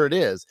whatever it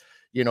is,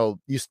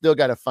 you still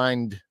got to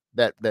find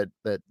that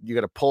you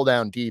got to pull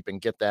down deep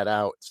and get that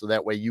out, so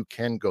that way you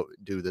can go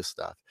do this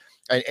stuff,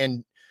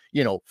 and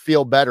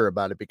feel better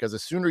about it, because the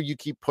sooner you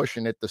keep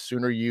pushing it, the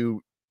sooner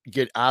you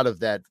get out of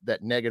that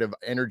negative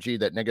energy,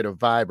 that negative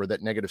vibe, or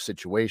that negative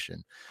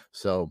situation.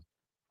 So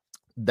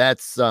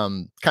that's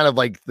kind of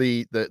like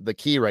the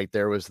key right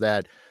there, was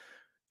that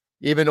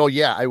even though,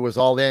 yeah, I was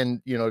all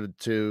in,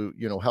 to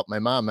help my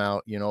mom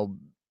out,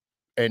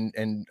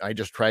 and I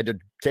just tried to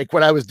take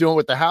what I was doing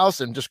with the house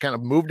and just kind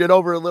of moved it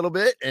over a little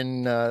bit,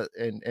 and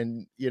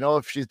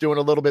if she's doing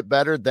a little bit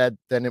better, then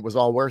it was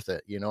all worth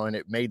it, and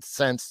it made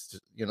sense,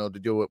 to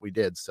do what we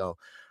did. So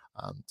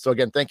so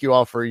again, thank you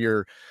all for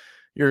your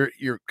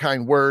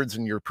kind words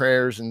and your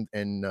prayers,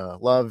 and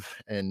love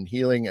and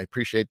healing. I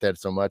appreciate that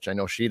so much. I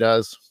know she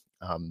does.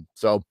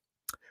 So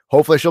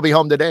hopefully she'll be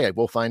home today.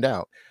 We'll find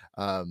out.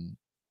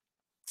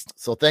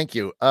 So thank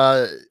you.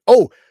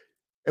 Oh,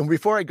 and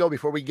before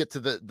we get to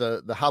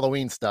the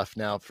Halloween stuff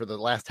now for the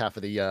last half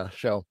of the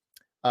show,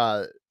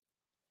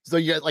 so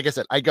yeah, like I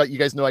said, you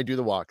guys know I do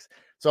the walks.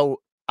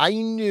 So I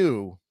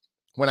knew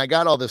when I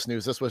got all this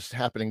news, this was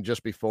happening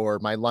just before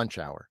my lunch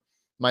hour.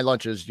 My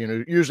lunch is,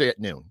 usually at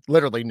noon,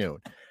 literally noon.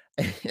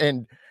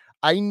 And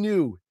I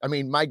knew, I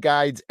mean, my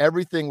guides,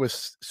 everything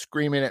was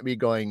screaming at me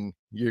going,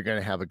 "You're going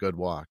to have a good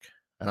walk."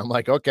 And I'm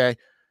like, okay,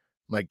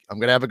 I'm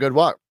going to have a good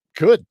walk.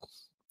 Good.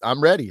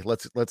 I'm ready.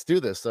 Let's do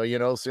this. So,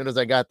 as soon as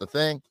I got the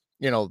thing,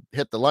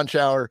 hit the lunch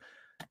hour,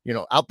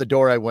 out the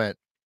door I went.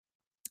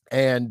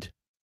 And,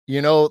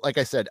 like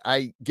I said,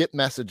 I get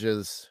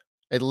messages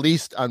at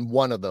least on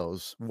one of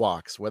those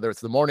walks, whether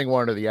it's the morning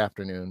one or the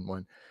afternoon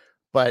one.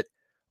 But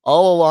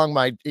all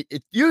along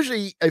it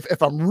usually,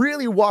 if I'm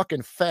really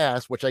walking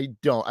fast, which I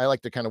don't, I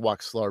like to kind of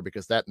walk slower,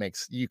 because that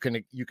makes you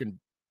can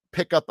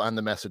pick up on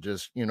the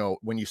messages,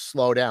 when you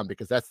slow down,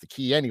 because that's the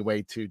key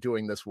anyway to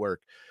doing this work.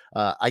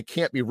 I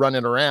can't be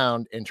running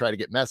around and try to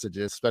get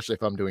messages, especially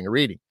if I'm doing a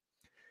reading.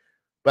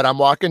 But I'm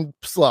walking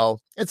slow.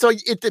 And so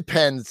it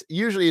depends.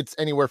 Usually it's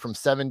anywhere from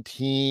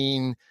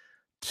 17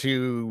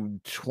 to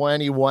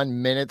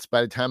 21 minutes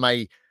by the time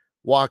I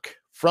walk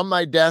from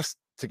my desk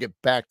to get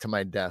back to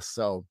my desk.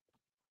 So,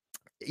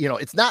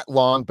 it's not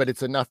long, but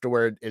it's enough to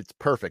where it's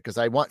perfect, because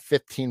I want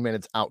 15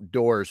 minutes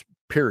outdoors,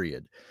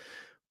 period.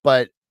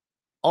 But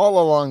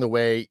all along the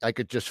way, I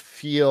could just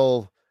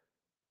feel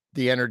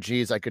the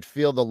energies. I could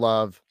feel the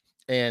love.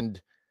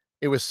 And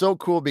it was so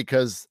cool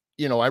because,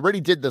 I already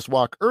did this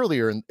walk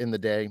earlier in the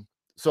day.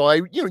 so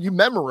you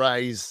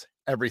memorize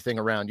everything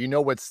around,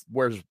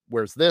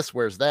 where's this,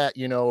 where's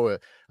that,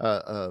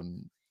 uh,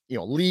 um,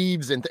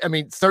 leaves. And I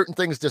mean, certain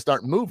things just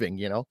aren't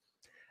moving,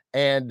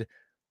 and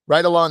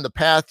right along the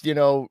path,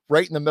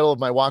 right in the middle of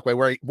my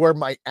walkway where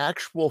my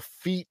actual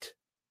feet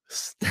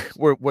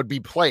would be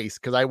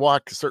placed. Cause I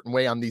walk a certain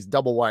way on these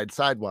double wide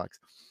sidewalks.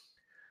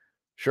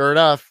 Sure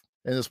enough,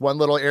 in this one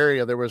little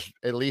area, there was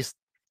at least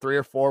 3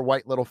 or 4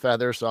 white little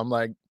feathers. So I'm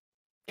like,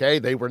 okay,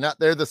 they were not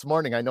there this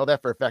morning. I know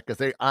that for a fact because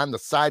they on the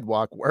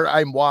sidewalk where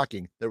I'm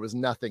walking, there was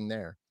nothing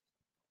there.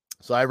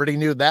 So I already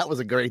knew that was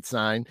a great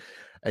sign.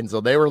 And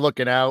so they were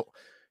looking out,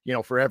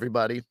 for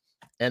everybody.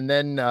 And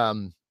then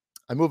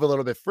I move a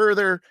little bit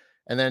further.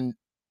 And then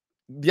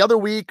the other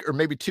week, or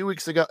maybe 2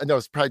 weeks ago, no,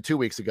 it's probably 2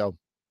 weeks ago,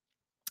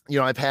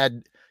 I've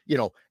had,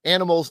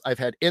 animals, I've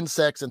had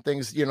insects and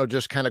things,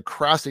 just kind of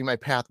crossing my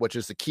path, which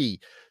is the key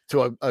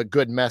to a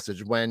good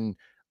message. When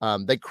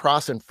they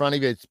cross in front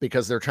of you, it's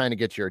because they're trying to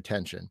get your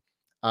attention.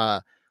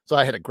 So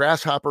I had a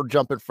grasshopper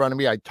jump in front of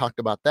me. I talked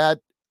about that.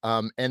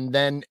 And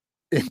then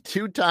in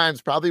 2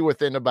 times, probably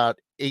within about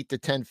 8 to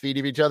 10 feet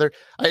of each other,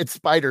 I had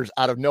spiders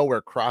out of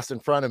nowhere cross in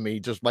front of me,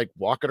 just like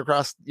walking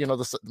across,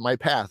 my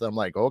path. I'm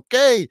like,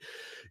 okay,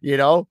 you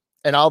know,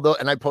 and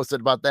I posted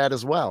about that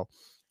as well.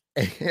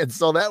 And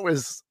so that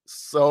was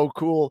so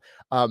cool.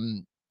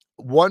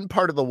 One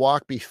part of the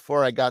walk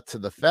before I got to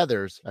the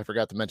feathers, I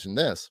forgot to mention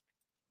this.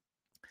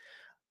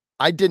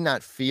 I did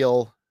not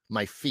feel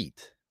my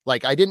feet.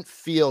 Like I didn't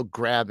feel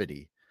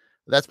gravity.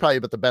 That's probably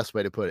about the best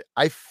way to put it.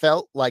 I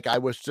felt like I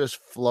was just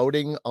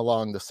floating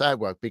along the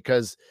sidewalk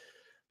because,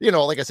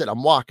 like I said,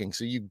 I'm walking.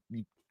 So you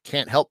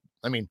can't help.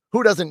 I mean,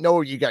 who doesn't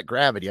know you got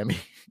gravity? I mean,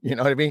 you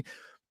know what I mean?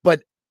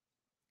 But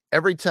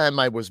every time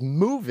I was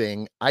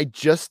moving, I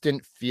just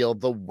didn't feel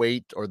the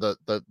weight or the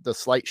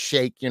slight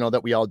shake,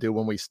 that we all do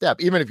when we step.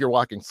 Even if you're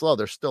walking slow,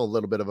 there's still a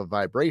little bit of a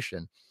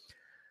vibration.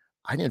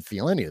 I didn't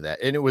feel any of that.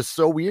 And it was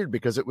so weird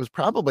because it was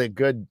probably a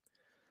good,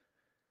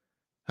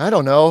 I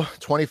don't know,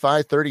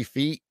 25, 30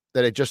 feet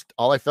that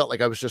all I felt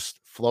like I was just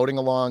floating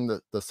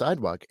along the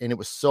sidewalk. And it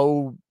was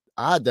so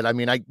odd that, I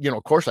mean,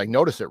 of course I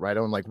noticed it, right?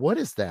 I'm like, what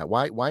is that?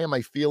 Why am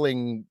I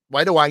feeling,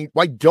 why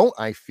don't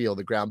I feel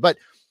the ground? But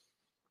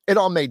it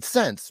all made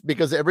sense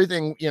because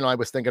everything, I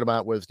was thinking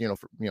about was,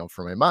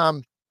 for my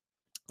mom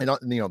and,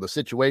 the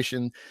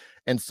situation.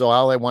 And so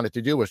all I wanted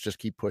to do was just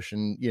keep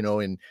pushing,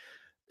 and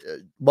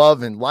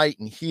love and light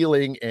and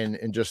healing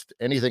and just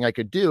anything I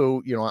could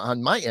do,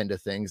 on my end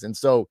of things. And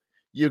so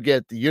you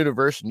get the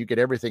universe and you get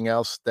everything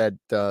else that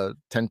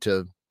tend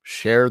to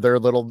share their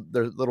little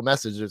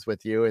messages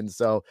with you. And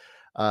so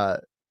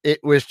it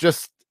was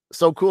just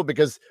so cool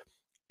because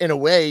in a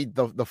way,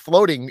 the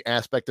floating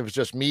aspect of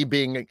just me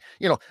being,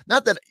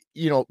 not that,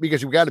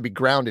 because you got to be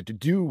grounded to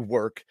do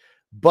work,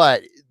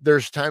 but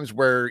there's times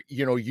where,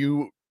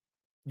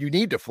 you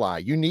need to fly,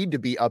 you need to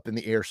be up in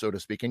the air, so to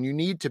speak, and you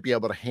need to be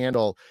able to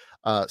handle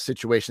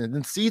situations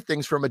and see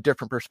things from a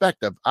different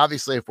perspective.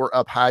 Obviously, if we're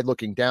up high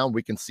looking down,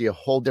 we can see a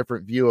whole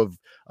different view of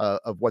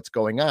what's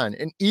going on.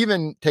 And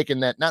even taking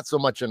that, not so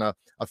much in a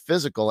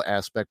physical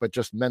aspect, but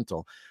just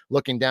mental,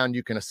 looking down,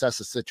 you can assess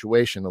a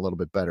situation a little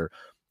bit better.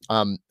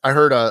 I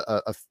heard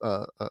a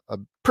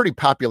pretty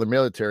popular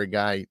military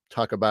guy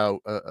talk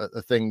about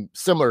a thing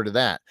similar to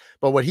that.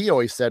 But what he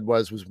always said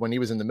was when he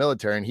was in the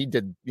military and he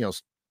did,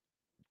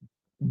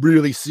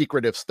 really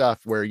secretive stuff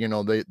where,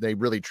 they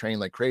really train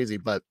like crazy.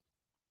 But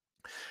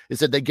he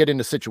said they get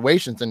into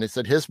situations, and they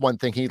said his one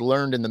thing he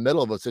learned in the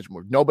middle of a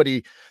situation where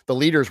the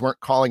leaders weren't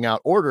calling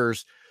out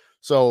orders.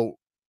 So,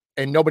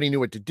 and nobody knew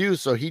what to do.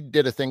 So he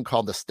did a thing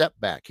called the step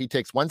back. He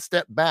takes one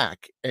step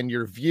back and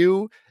your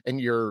view and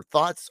your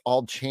thoughts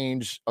all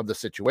change of the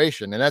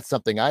situation. And that's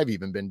something I've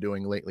even been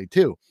doing lately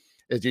too,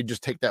 is you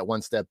just take that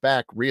one step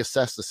back,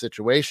 reassess the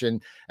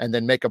situation, and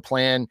then make a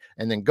plan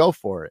and then go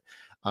for it.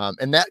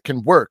 And that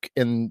can work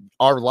in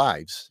our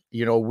lives.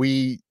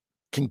 We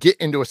can get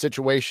into a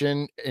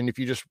situation, and if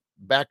you just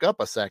back up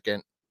a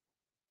second,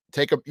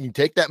 you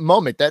take that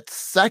moment, that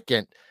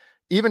second,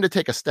 even to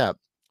take a step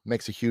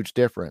makes a huge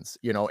difference,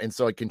 and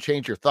so it can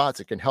change your thoughts.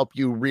 It can help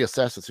you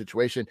reassess the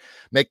situation,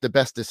 make the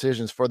best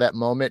decisions for that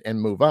moment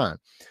and move on.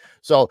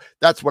 So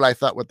that's what I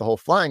thought with the whole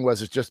flying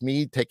was, it's just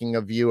me taking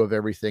a view of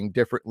everything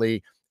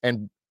differently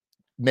and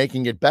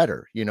making it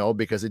better,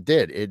 because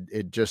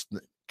it just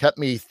kept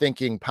me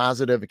thinking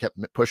positive. It kept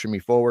pushing me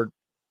forward.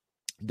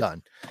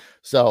 Done.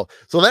 So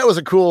that was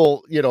a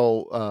cool,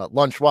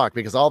 lunch walk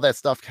because all that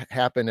stuff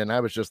happened and I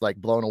was just like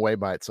blown away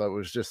by it. So it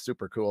was just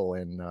super cool.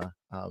 And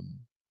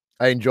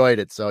I enjoyed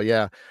it. So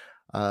yeah.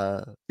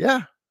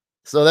 Yeah.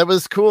 So that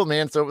was cool,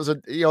 man. So it was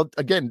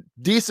again,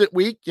 decent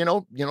week,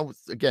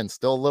 again,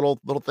 still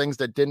little things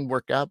that didn't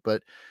work out,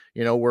 but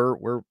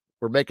we're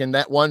making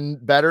that one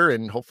better,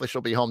 and hopefully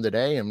she'll be home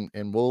today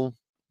and we'll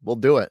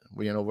do it.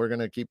 We're going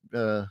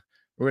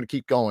to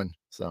keep going.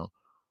 So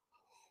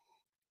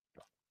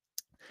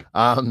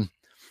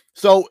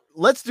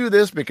let's do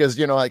this because,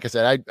 like I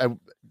said, I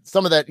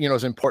some of that,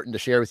 is important to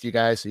share with you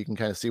guys so you can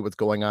kind of see what's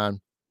going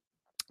on.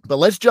 But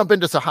let's jump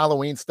into some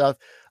Halloween stuff.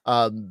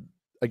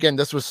 again,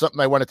 this was something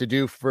I wanted to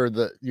do for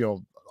the,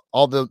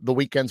 all the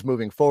weekends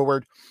moving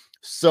forward.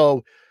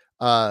 So,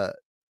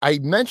 I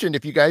mentioned,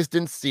 if you guys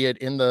didn't see it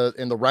in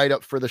the write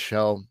up for the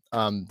show,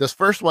 this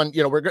first one,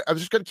 I was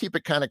just going to keep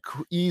it kind of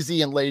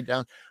easy and laid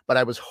down, but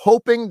I was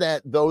hoping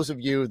that those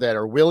of you that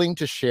are willing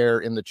to share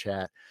in the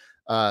chat,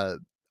 uh,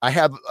 I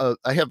have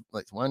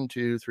like 1,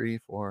 2, 3,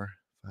 4,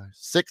 5,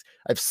 6.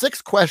 I have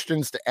 6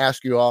 questions to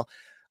ask you all.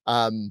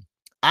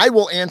 I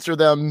will answer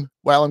them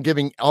while I'm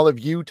giving all of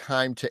you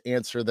time to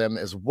answer them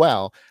as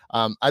well.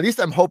 At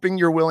least I'm hoping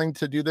you're willing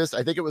to do this.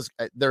 I think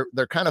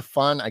they're kind of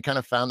fun. I kind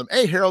of found them.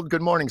 Hey, Harold,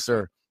 good morning,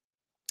 sir.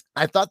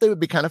 I thought they would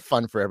be kind of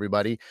fun for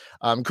everybody,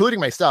 including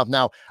myself.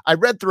 Now, I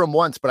read through them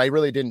once, but I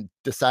really didn't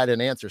decide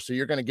an answer. So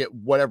you're going to get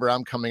whatever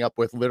I'm coming up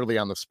with literally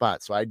on the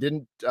spot. So I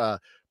didn't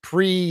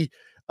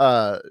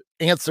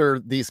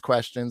answer these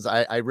questions.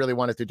 I really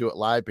wanted to do it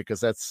live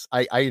because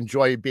I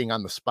enjoy being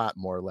on the spot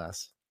more or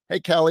less. Hey,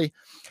 Kelly.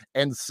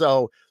 And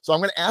so I'm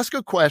going to ask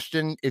a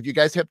question. If you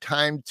guys have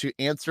time to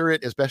answer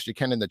it as best you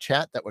can in the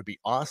chat, that would be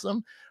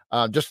awesome.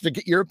 Just to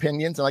get your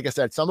opinions. And like I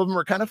said, some of them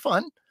are kind of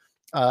fun.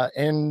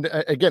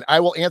 Again, I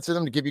will answer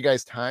them to give you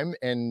guys time.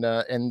 And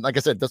like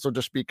I said, this will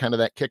just be kind of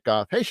that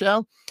kickoff. Hey,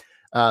 Shal,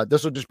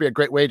 this will just be a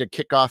great way to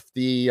kick off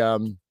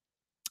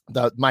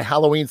my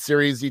Halloween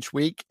series each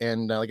week.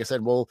 And like I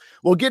said, we'll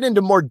get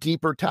into more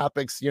deeper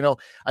topics.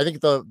 I think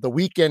the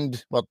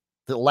weekend, well,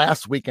 the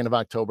last weekend of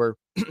October,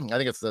 I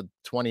think it's the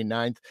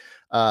 29th.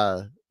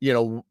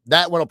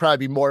 That one will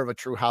probably be more of a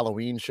true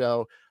Halloween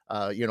show.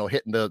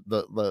 Hitting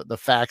the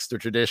facts, the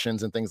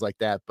traditions, and things like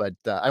that. But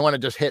I want to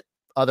just hit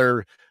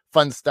other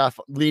fun stuff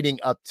leading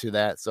up to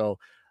that. So,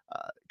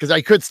 because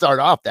I could start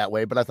off that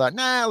way, but I thought,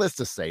 nah, let's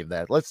just save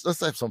that. Let's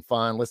have some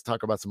fun. Let's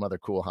talk about some other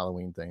cool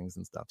Halloween things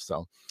and stuff.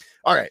 So,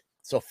 all right.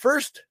 So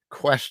first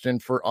question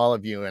for all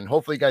of you, and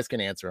hopefully you guys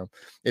can answer them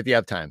if you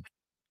have time.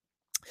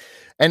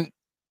 And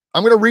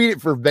I'm going to read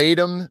it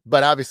verbatim,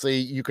 but obviously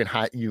you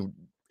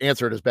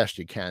answer it as best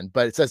you can.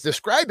 But it says,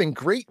 describe in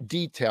great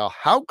detail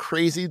how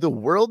crazy the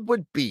world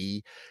would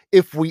be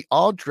if we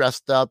all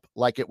dressed up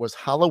like it was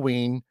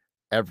Halloween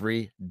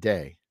every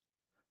day.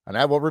 And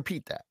I will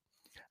repeat that.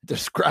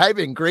 Describe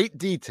in great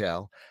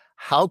detail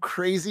how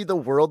crazy the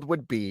world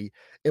would be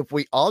if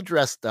we all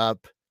dressed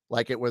up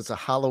like it was a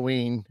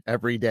Halloween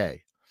every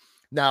day.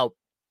 Now,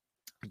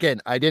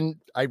 again, I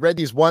read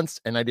these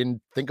once and I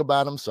didn't think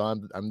about them. So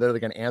I'm literally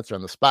going to answer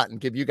on the spot and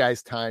give you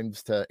guys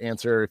times to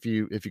answer if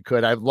you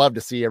could. I'd love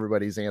to see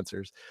everybody's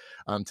answers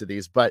to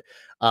these, but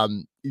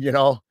it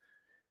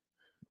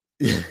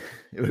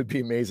would be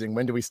amazing.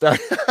 When do we start?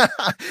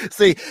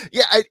 See,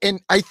 yeah.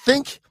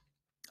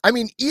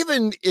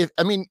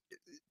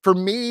 For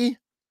me,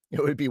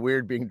 it would be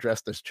weird being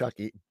dressed as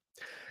Chucky.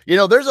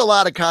 There's a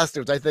lot of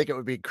costumes. I think it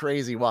would be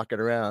crazy walking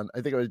around.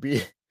 I think it would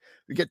be,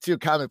 we get too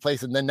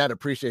commonplace and then not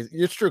appreciate it.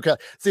 It's true.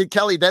 See,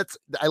 Kelly,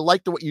 I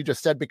like what you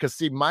just said, because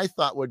see, my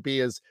thought would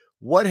be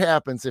what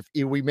happens if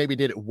we maybe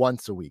did it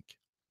once a week?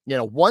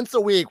 Once a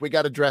week, we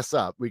got to dress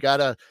up. We got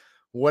to,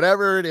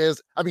 whatever it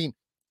is. I mean,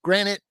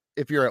 granted,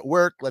 if you're at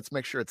work, let's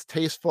make sure it's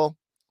tasteful.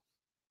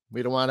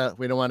 We don't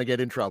want to get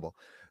in trouble.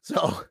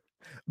 So,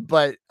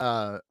 but,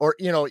 or,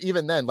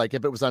 even then, like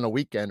if it was on a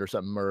weekend or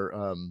something,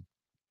 or,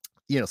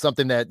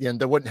 something that,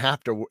 they wouldn't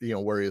have to,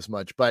 worry as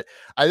much. But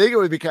I think it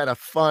would be kind of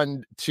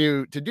fun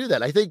to do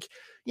that. I think,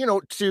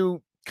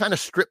 to kind of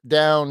strip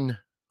down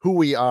who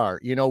we are.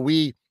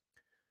 A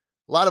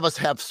lot of us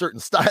have certain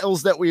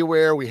styles that we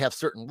wear. We have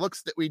certain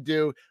looks that we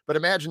do, but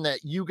imagine that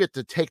you get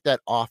to take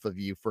that off of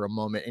you for a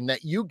moment and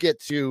that you get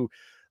to,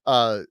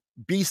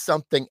 be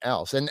something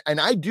else. And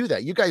I do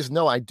that. You guys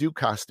know I do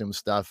costume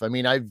stuff. I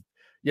mean,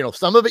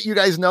 some of it you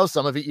guys know,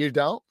 some of it you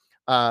don't.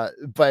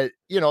 But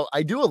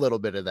I do a little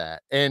bit of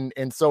that.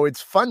 And so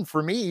it's fun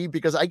for me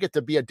because I get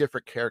to be a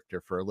different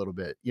character for a little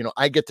bit.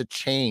 I get to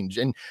change.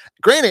 And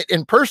granted,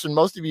 in person,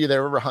 most of you that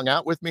ever hung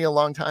out with me a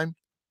long time,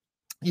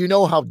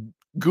 how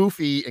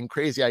goofy and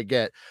crazy I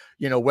get,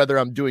 whether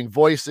I'm doing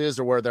voices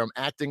or whether I'm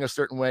acting a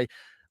certain way.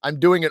 I'm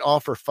doing it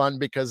all for fun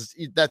because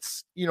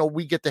that's,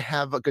 we get to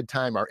have a good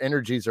time. Our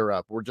energies are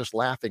up. We're just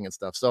laughing and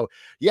stuff. So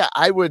yeah,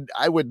 I would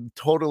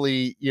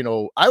totally,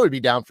 I would be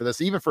down for this,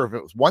 even for if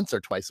it was once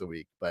or twice a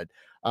week. But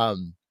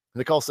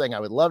Nicole's saying I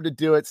would love to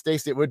do it.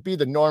 Stacey, it would be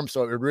the norm.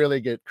 So it would really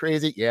get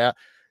crazy. Yeah,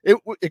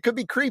 it could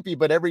be creepy,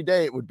 but every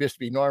day it would just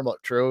be normal.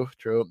 True.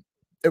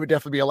 It would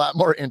definitely be a lot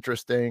more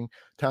interesting.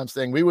 Tom's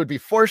saying we would be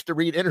forced to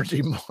read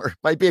energy more.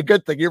 Might be a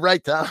good thing. You're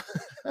right, Tom.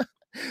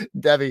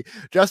 Debbie,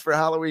 just for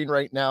Halloween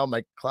right now,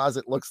 my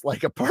closet looks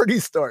like a party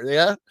store.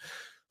 Yeah.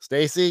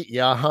 Stacy.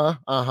 Yeah.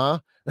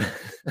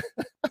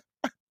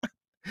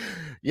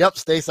 Yep.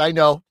 Stace, I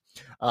know.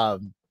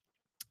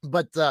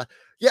 But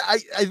yeah,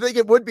 I think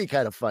it would be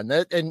kind of fun.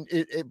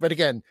 But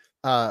again,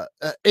 and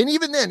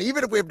even then,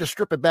 even if we have to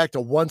strip it back to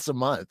once a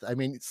month, I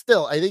mean,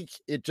 still, I think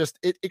it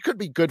could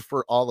be good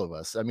for all of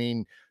us. I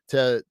mean,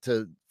 to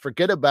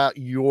forget about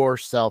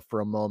yourself for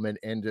a moment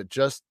and to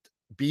just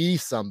be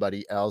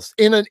somebody else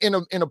in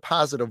a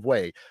positive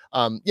way.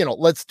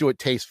 Let's do it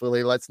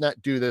tastefully. Let's not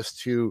do this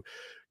to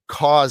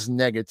cause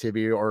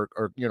negativity or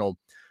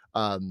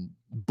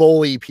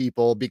bully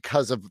people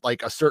because of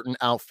like a certain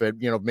outfit,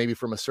 maybe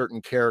from a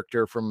certain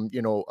character from,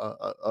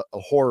 a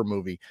horror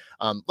movie.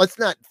 Let's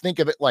not think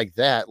of it like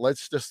that.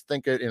 Let's just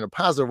think it in a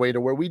positive way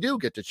to where we do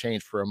get to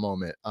change for a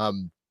moment.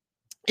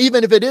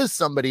 Even if it is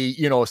somebody,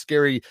 a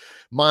scary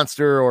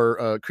monster or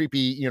a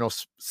creepy,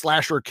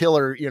 slasher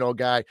killer,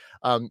 guy,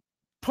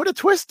 put a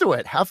twist to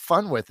it. Have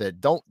fun with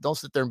it. Don't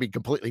sit there and be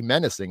completely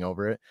menacing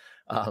over it.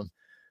 Um,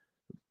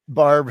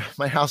 Barb,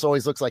 my house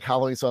always looks like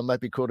Halloween, so it might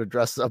be cool to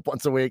dress up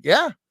once a week.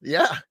 Yeah,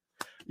 yeah.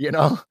 You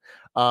know,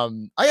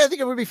 I think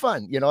it would be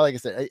fun. Like I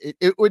said,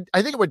 it would.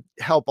 I think it would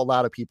help a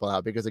lot of people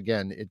out because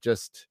again,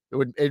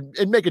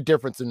 it'd make a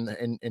difference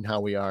in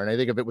how we are. And I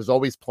think if it was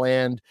always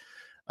planned,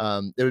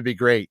 it would be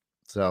great.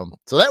 So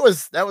that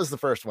was the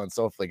first one.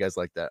 So hopefully you guys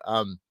like that.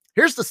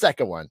 Here's the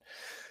second one.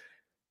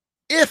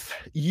 If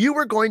you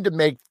were going to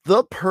make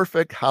the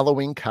perfect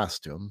Halloween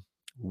costume,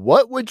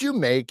 what would you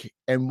make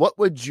and what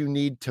would you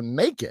need to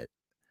make it?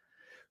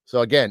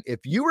 So again, if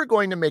you were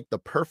going to make the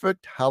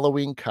perfect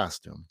Halloween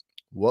costume,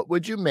 what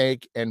would you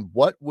make and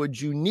what would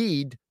you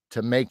need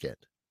to make it?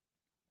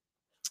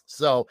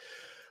 So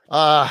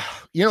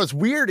what's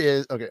weird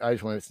is okay. I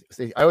just want to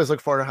say I always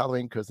look forward to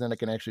Halloween because then I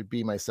can actually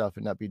be myself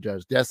and not be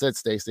judged. That's it,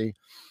 Stacy.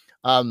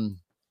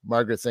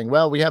 Margaret saying,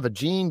 well, we have a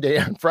Jean Day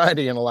on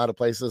Friday in a lot of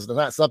places, and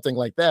not something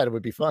like that. It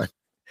would be fun.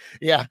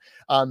 Yeah.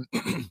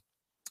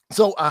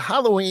 So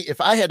Halloween, if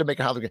I had to make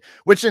a Halloween,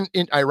 which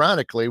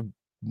ironically,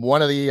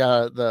 one of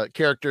the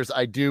characters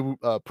I do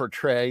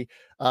portray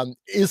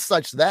is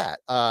such that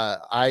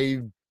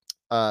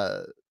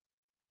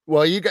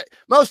well, you got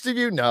most of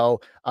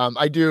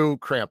I do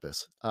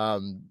Krampus.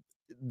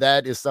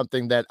 That is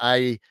something that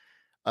I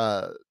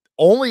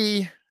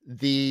only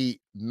the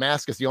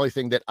mask is the only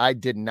thing that I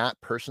did not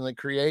personally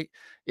create.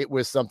 It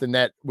was something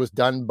that was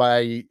done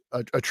by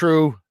a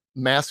true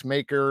mask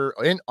maker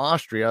in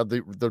Austria,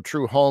 the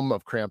true home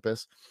of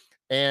Krampus.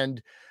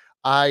 And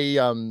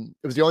it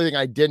was the only thing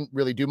I didn't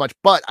really do much,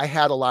 but I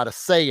had a lot of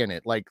say in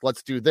it. Like,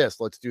 let's do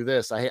this.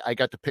 I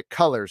got to pick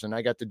colors and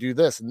I got to do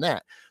this and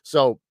that.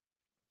 So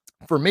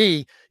for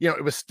me,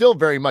 it was still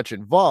very much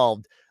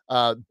involved.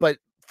 But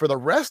for the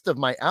rest of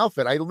my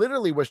outfit, I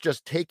literally was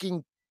just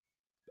taking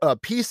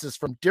pieces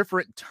from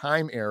different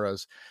time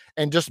eras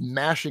and just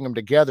mashing them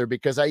together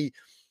because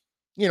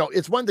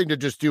it's one thing to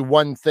just do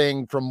one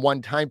thing from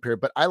one time period,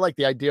 but I like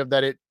the idea of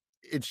that it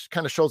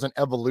kind of shows an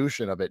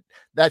evolution of it.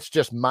 That's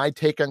just my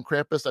take on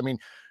Krampus. I mean,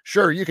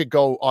 sure, you could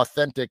go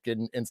authentic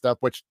and stuff,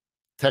 which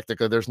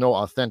technically there's no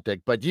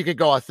authentic, but you could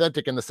go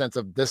authentic in the sense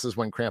of this is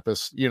when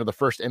Krampus, the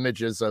first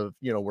images of,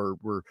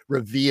 were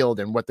revealed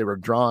and what they were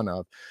drawn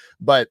of.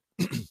 But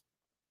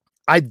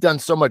I've done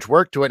so much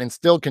work to it and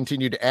still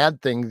continue to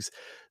add things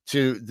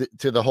to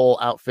the whole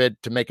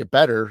outfit to make it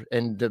better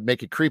and to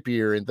make it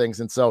creepier and things.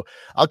 And so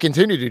I'll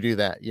continue to do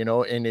that,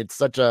 and it's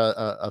such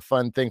a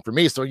fun thing for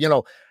me. So,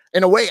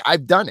 in a way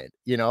I've done it,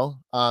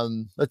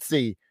 let's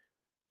see.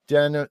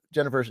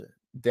 Jennifer's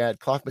dad,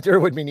 cloth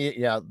material would be neat.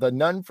 Yeah. The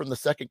nun from the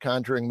second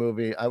Conjuring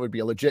movie, I would be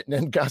a legit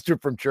nun costume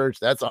from church.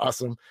 That's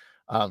awesome.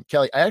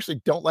 Kelly, I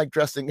actually don't like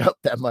dressing up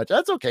that much.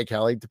 That's okay,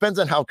 Kelly. Depends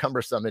on how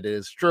cumbersome it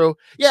is. True.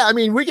 Yeah, I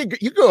mean, you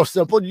could go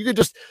simple. You could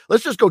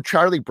let's just go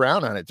Charlie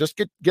Brown on it. Just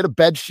get a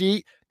bed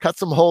sheet, cut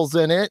some holes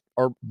in it,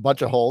 or a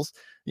bunch of holes,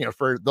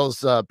 for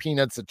those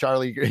Peanuts and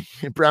Charlie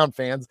Brown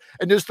fans,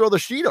 and just throw the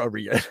sheet over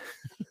you.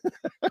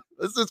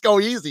 Let's just go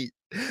easy.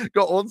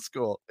 Go old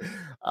school.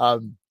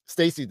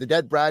 Stacy, the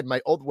dead bride, my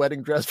old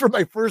wedding dress for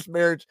my first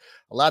marriage,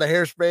 a lot of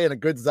hairspray and a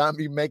good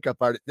zombie makeup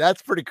artist.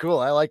 That's pretty cool.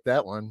 I like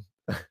that one.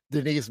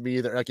 Denise, me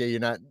either. Okay, you're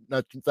not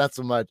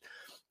so much.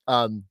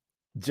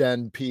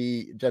 Jen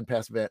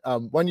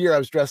Passavant. One year I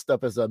was dressed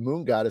up as a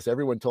moon goddess.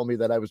 Everyone told me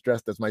that I was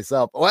dressed as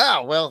myself.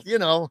 Wow, well,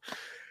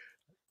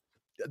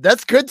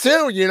 that's good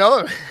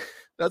too,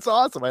 That's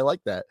awesome. I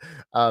like that.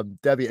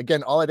 Debbie,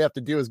 again, all I'd have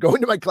to do is go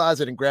into my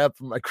closet and grab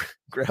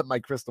my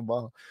crystal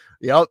ball.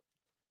 Yep.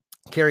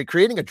 Carrie,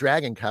 creating a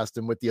dragon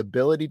costume with the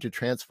ability to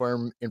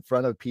transform in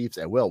front of peeps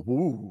at will.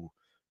 Woo,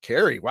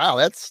 Carrie, wow,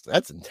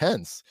 that's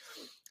intense.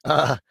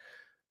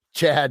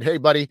 Chad, hey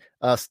buddy,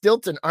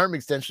 stilts and arm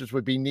extensions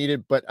would be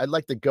needed, but I'd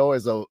like to go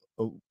as a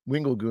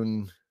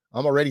Wingelgoon.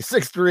 I'm already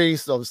 6'3",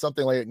 so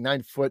something like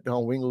 9 foot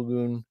tall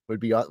Wingelgoon would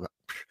be awesome.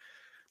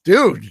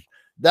 Dude,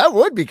 that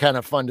would be kind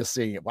of fun to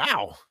see.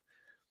 Wow.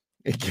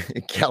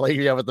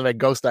 Kelly, yeah, with the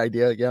ghost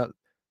idea. Yeah.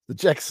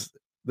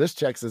 This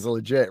checks is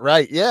legit,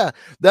 right? Yeah,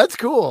 that's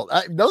cool.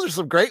 Those are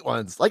some great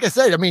ones. Like I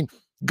said, I mean,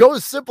 go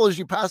as simple as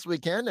you possibly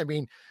can. I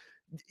mean,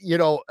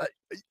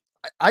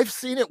 I've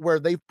seen it where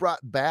they've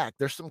brought back,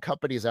 there's some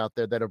companies out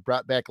there that have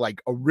brought back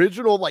like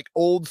original, like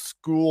old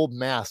school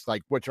masks,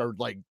 like which are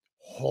like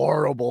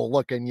horrible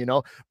looking,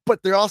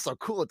 but they're also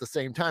cool at the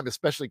same time,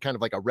 especially kind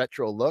of like a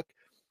retro look.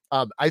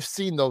 I've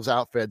seen those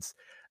outfits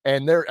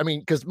and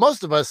because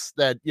most of us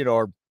that,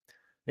 are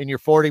in your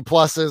 40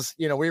 pluses,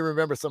 we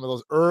remember some of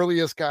those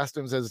earliest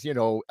costumes as,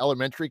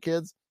 elementary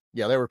kids.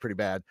 Yeah, they were pretty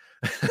bad.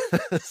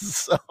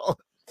 So,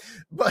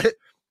 but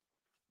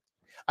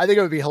I think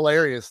it would be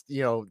hilarious,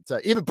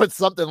 to even put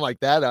something like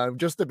that on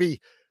just to be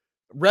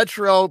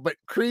retro, but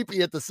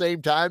creepy at the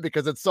same time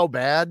because it's so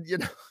bad, you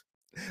know.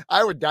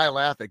 I would die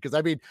laughing because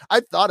I mean,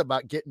 I thought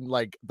about getting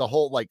like the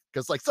whole like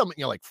because like some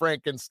like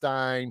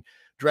Frankenstein,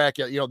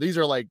 Dracula, these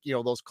are like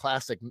those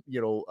classic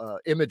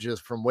images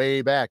from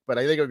way back. But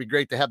I think it would be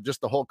great to have just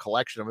the whole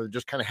collection of them,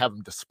 just kind of have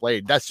them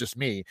displayed. That's just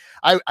me.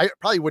 I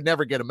probably would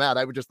never get them out.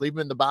 I would just leave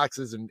them in the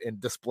boxes and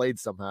displayed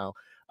somehow.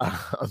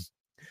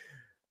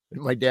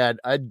 My dad,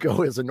 I'd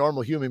go as a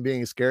normal human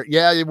being scared.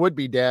 Yeah, it would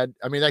be, Dad.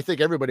 I mean, I think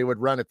everybody would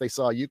run if they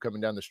saw you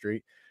coming down the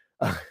street.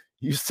 Uh,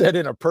 you said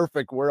in a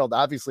perfect world,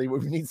 obviously, we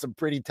need some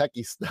pretty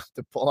techie stuff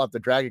to pull off the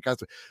dragon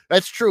costume.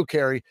 That's true,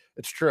 Carrie.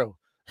 It's true.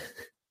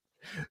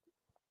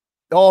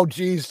 Oh,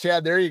 geez,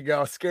 Chad, there you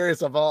go.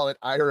 Scariest of all, an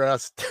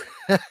IRS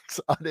tax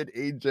audit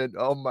agent.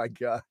 Oh, my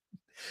God.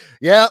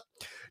 Yeah,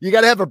 you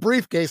got to have a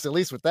briefcase, at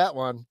least with that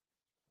one.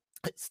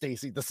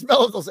 Stacy, the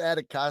smell of those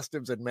added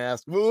costumes and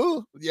masks.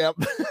 Ooh, yep.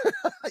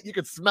 You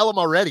can smell them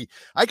already.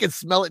 I can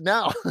smell it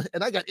now.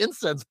 And I got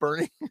incense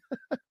burning.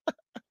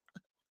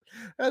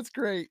 That's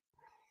great.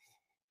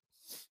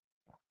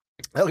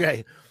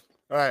 Okay.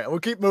 All right. We'll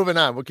keep moving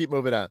on.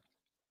 All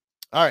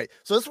right.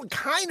 So this one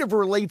kind of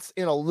relates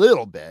in a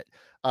little bit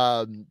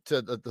to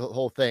the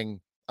whole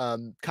thing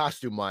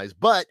costume wise,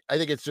 but I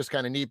think it's just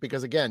kind of neat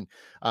because again,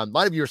 a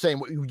lot of you are saying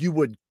what you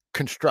would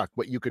construct,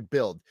 what you could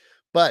build,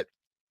 but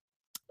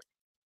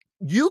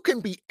you can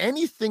be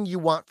anything you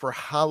want for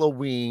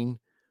Halloween.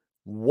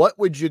 What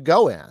would you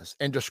go as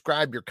and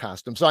describe your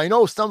costume? So I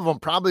know some of them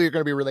probably are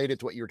going to be related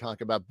to what you were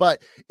talking about,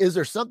 but is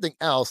there something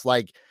else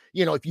like,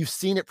 if you've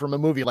seen it from a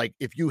movie, like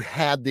if you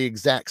had the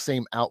exact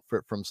same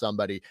outfit from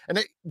somebody,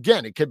 and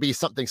again, it could be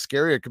something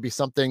scary, it could be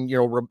something,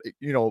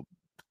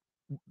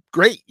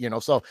 great,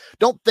 so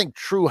don't think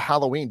true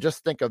Halloween,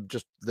 just think of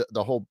just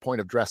the whole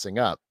point of dressing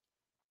up.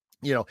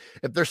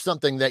 If there's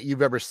something that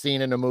you've ever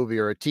seen in a movie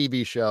or a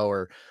TV show,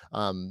 or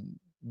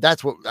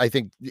that's what I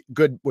think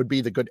good would be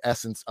the good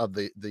essence of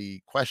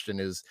the question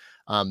is.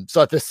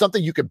 So if there's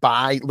something you could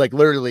buy, like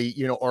literally,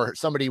 or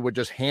somebody would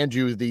just hand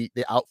you the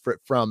outfit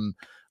from,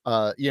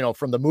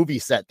 from the movie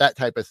set, that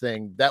type of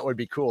thing, that would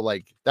be cool.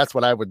 Like that's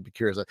what I would be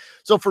curious of.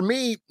 So for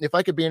me, if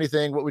I could be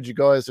anything, what would you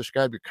go as?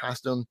 Describe your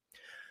costume.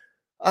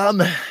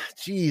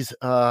 Geez,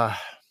 yeah,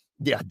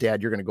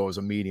 Dad, you're gonna go as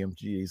a medium.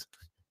 Geez.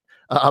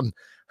 Um,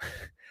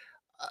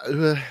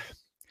 uh,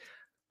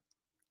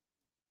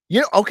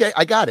 okay,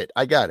 I got it.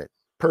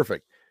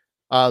 Perfect.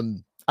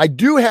 I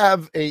do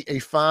have a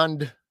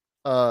fond,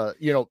 I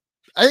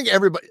think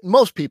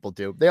most people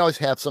do. They always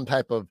have some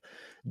type of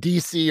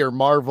DC or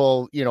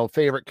Marvel,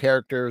 favorite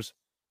characters.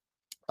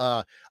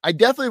 I would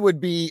definitely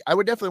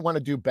want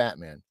to do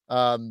Batman.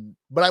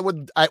 But I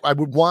would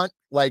want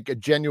like a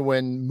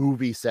genuine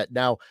movie set.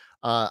 Now,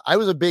 I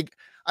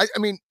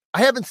mean,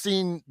 I haven't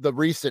seen the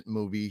recent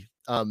movie,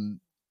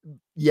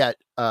 yet,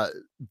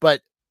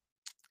 but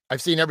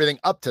I've seen everything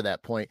up to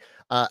that point.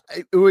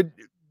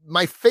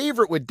 My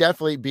favorite would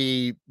definitely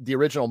be the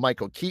original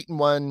Michael Keaton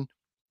one.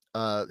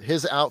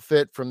 His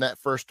outfit from the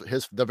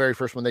very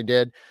first one they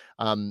did.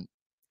 And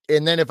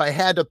then if I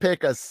had to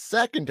pick a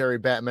secondary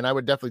Batman, I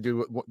would definitely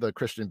do the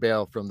Christian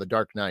Bale from The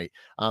Dark Knight.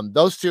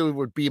 Those two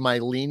would be my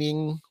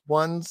leaning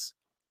ones.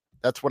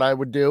 That's what I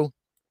would do.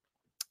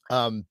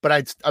 But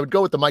I would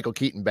go with the Michael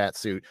Keaton bat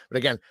suit. But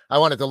again, I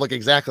want it to look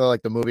exactly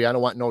like the movie. I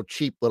don't want no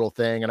cheap little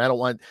thing, and I don't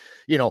want,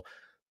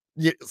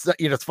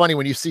 it's funny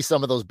when you see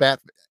some of those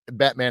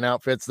Batman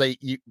outfits,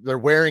 they're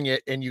wearing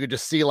it and you could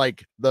just see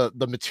like the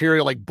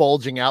material like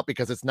bulging out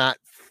because it's not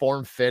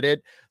form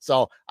fitted.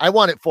 So I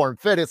want it form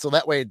fitted so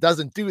that way it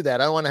doesn't do that.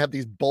 I want to have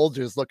these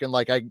bulges looking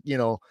like I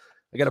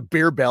got a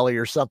beer belly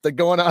or something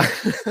going on.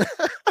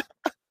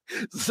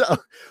 So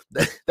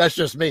that's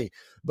just me.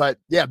 But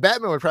yeah,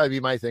 Batman would probably be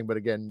my thing. But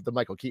again, the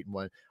Michael Keaton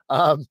one.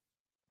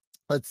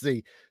 Let's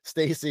see,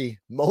 Stacy,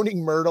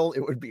 Moaning Myrtle. It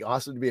would be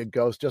awesome to be a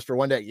ghost just for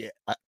one day.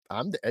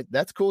 Yeah,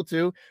 that's cool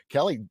too.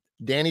 Kelly,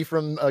 Danny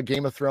from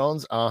Game of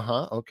Thrones.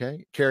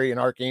 Okay. Carrie, an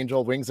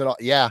archangel, wings and all.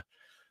 Yeah,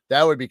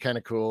 that would be kind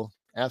of cool.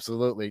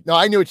 Absolutely. No,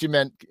 I knew what you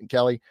meant,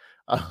 Kelly.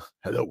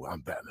 Hello,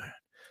 I'm Batman.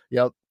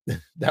 Yep,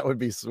 that would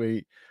be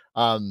sweet.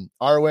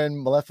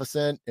 Arwen,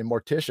 Maleficent, and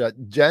Morticia.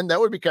 Jen, that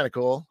would be kind of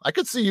cool. I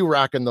could see you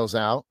rocking those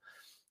out.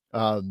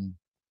 I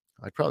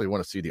probably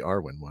want to see the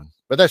Arwen one,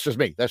 but that's just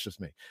me.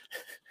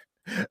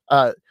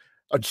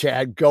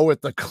 Chad, go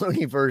with the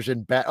Clooney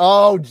version.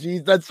 Oh,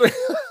 geez, that's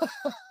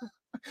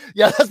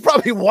yeah, that's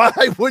probably why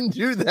I wouldn't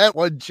do that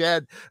one,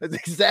 Chad. That's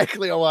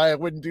exactly why I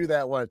wouldn't do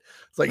that one.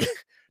 It's like,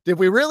 did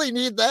we really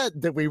need that?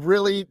 Did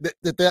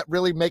that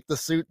really make the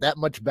suit that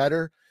much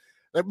better?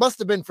 It must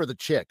have been for the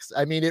chicks.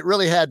 I mean, it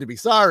really had to be.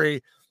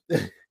 Sorry,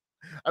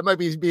 I might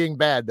be being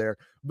bad there,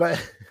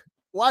 but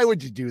why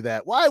would you do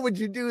that? Why would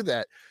you do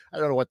that? I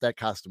don't know what that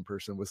costume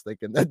person was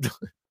thinking. That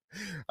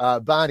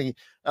Bonnie,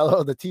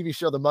 hello, the TV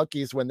show The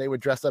Monkeys, when they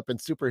would dress up in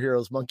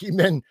superheroes, monkey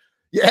men.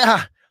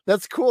 Yeah,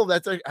 that's cool. I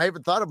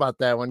haven't thought about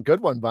that one. Good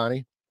one,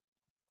 Bonnie.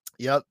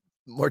 Yep.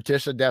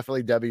 Morticia,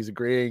 definitely. Debbie's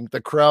agreeing.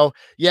 The Crow.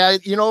 Yeah,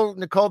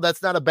 Nicole,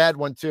 that's not a bad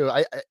one too.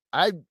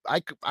 I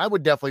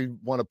would definitely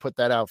want to put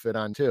that outfit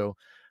on too.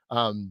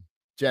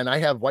 Jen, I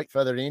have white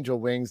feathered angel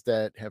wings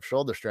that have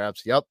shoulder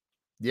straps. Yep.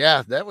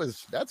 Yeah,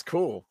 that's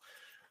cool.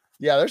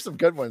 Yeah, there's some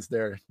good ones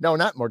there. No,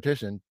 not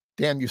mortician.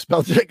 Damn, you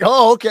spell check.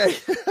 Oh, okay.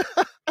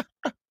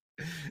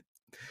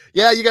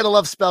 Yeah, you gotta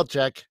love spell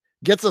check.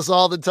 Gets us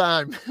all the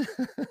time.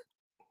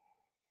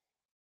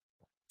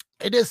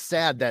 It is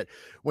sad that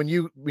when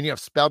you have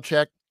spell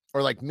check,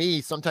 or like me,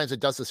 sometimes it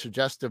does a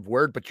suggestive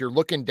word, but you're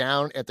looking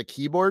down at the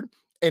keyboard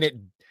and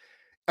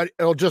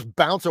it'll just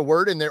bounce a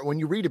word in there when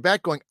you read it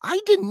back going, I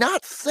did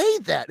not say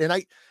that. And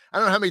I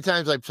don't know how many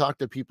times I've talked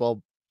to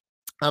people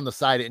on the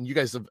side and you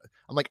guys have,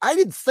 I'm like, I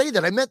didn't say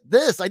that. I meant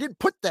this. I didn't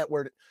put that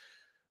word.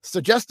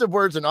 Suggestive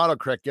words and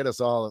autocorrect get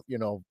us all,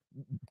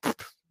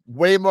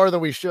 way more than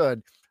we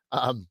should.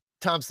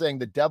 Tom saying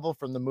the devil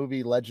from the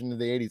movie Legend of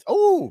the 80s.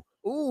 Oh,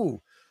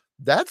 ooh,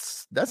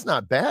 that's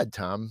not bad,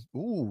 Tom.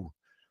 Ooh,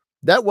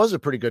 that was a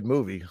pretty good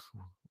movie.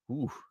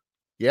 Ooh,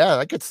 yeah,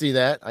 I could see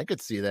that. I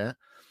could see that.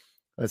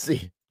 Let's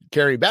see.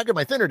 Carrie, back in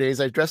my thinner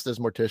days, I dressed as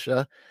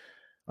Morticia.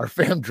 Our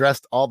fam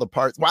dressed all the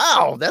parts.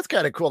 Wow, that's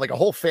kind of cool. Like a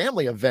whole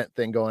family event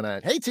thing going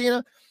on. Hey,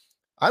 Tina,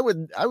 I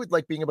would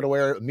like being able to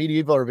wear a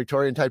medieval or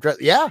Victorian type dress.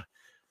 Yeah,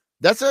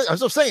 that's it. I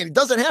was just saying it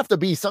doesn't have to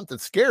be something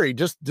scary.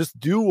 Just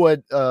do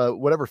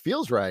whatever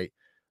feels right.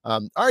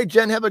 All right,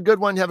 Jen, have a good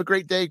one. Have a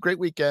great day, great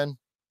weekend.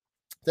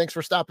 Thanks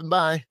for stopping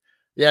by.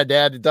 Yeah,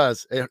 Dad, it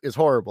does. It's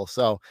horrible.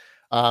 So,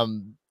 all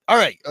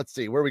right, let's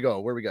see where we go.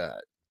 Where we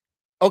got.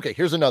 Okay,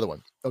 here's another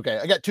one. Okay,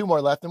 I got two more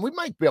left, and we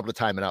might be able to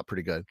time it out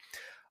pretty good.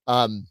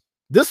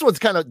 This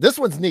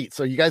one's neat.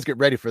 So you guys get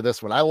ready for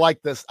this one. I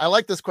like this. I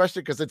like this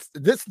question because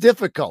it's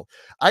difficult.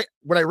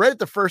 When I read it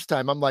the first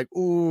time, I'm like,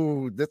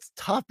 ooh, that's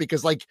tough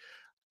because like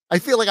I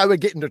feel like I would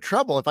get into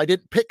trouble if I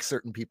didn't pick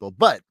certain people.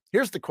 But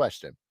here's the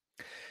question.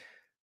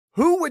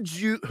 Who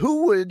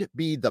would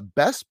be the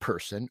best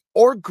person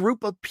or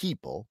group of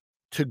people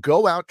to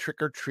go out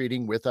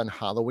trick-or-treating with on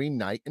Halloween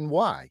night and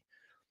why?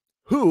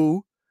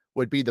 Who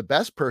would be the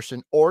best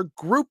person or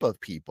group of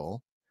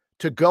people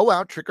to go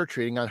out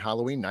trick-or-treating on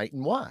Halloween night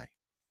and why?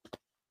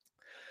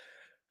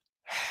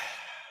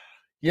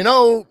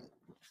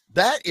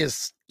 That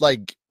is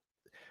like,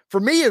 for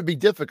me, it'd be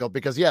difficult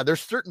because yeah,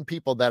 there's certain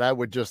people that I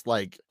would just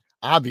like,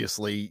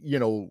 obviously,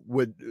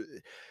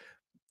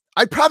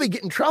 I'd probably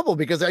get in trouble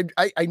because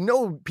I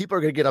know people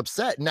are going to get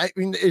upset. And I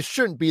mean, it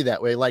shouldn't be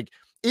that way. Like,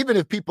 even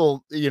if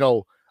people,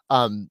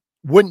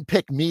 wouldn't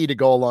pick me to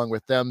go along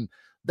with them,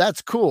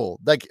 that's cool.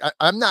 Like,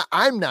 I'm not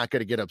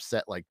going to get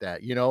upset like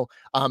that,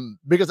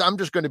 because I'm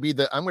just going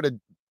to I'm going to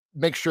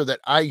make sure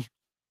that I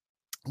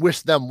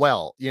wish them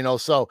well,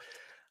 so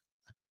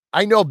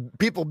I know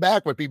people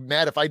back would be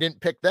mad if I didn't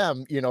pick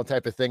them,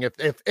 type of thing.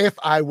 If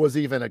I was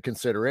even a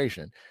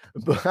consideration,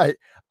 but,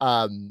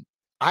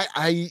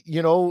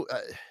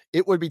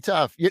 it would be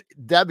tough.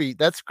 Debbie,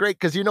 that's great.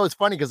 Cause it's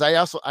funny. Cause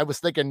I was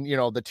thinking,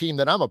 the team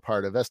that I'm a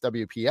part of,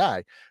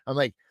 SWPI, I'm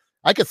like,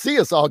 I could see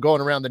us all going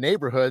around the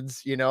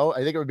neighborhoods, I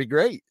think it would be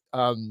great.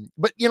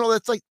 But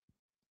that's like,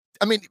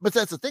 I mean, but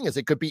that's the thing is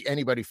it could be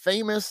anybody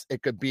famous.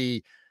 It could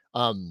be,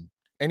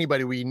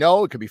 anybody we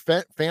know. It could be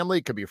family.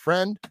 It could be a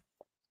friend.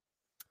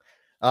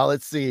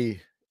 Let's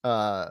see.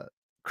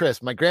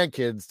 Chris, my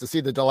grandkids to see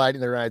the delight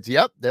in their eyes.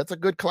 Yep. That's a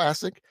good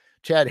classic.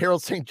 Chad,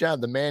 Harold St. John,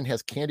 the man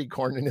has candy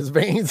corn in his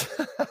veins.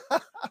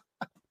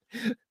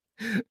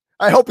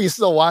 I hope he's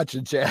still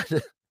watching,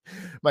 Chad.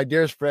 My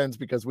dearest friends,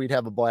 because we'd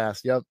have a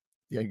blast. Yep.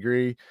 I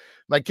agree.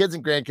 My kids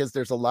and grandkids,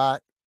 there's a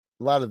lot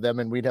of them,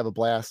 and we'd have a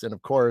blast. And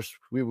of course,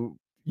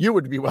 you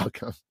would be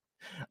welcome.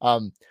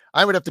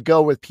 I would have to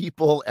go with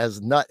people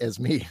as nut as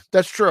me.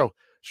 That's true.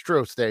 It's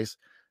true, Stace.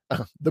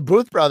 The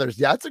Booth Brothers.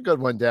 Yeah, that's a good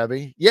one,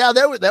 Debbie. Yeah,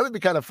 that would be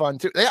kind of fun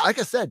too. Yeah, like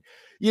I said,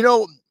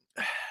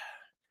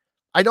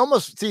 I'd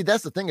almost see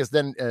that's the thing is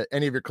then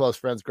any of your close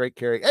friends, great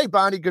Carrie. Hey,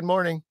 Bonnie, good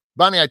morning.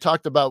 Bonnie, I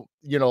talked about,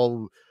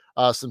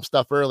 some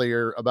stuff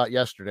earlier about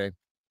yesterday.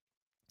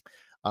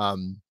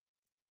 That's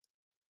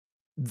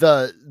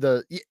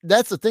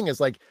the thing is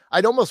like,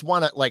 I'd almost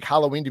want to like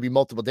Halloween to be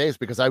multiple days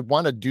because I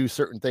want to do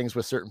certain things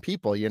with certain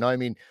people, I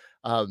mean,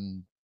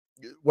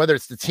 whether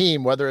it's the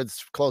team, whether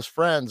it's close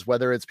friends,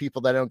 whether it's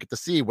people that I don't get to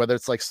see, whether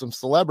it's like some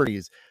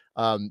celebrities,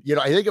 I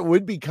think it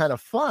would be kind of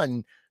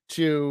fun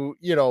to,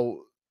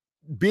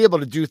 be able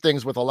to do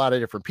things with a lot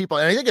of different people.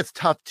 And I think it's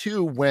tough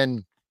too,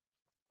 when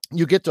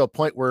you get to a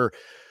point where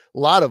a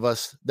lot of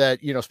us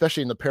that,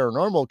 especially in the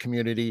paranormal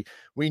community,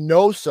 we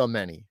know so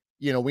many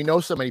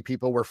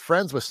people, we're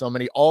friends with so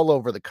many all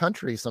over the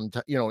country,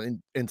 sometimes,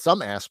 in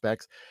some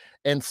aspects.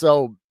 And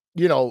so,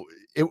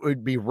 it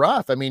would be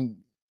rough. I mean,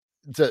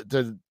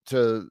 to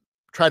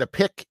try to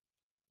pick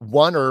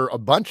one or a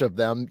bunch of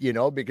them,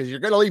 because you're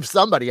going to leave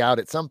somebody out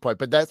at some point,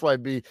 but that's why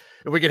if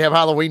we could have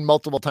Halloween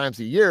multiple times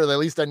a year, at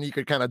least then you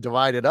could kind of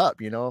divide it up,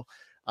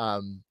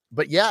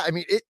 but yeah, I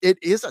mean, it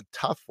is a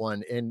tough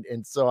one.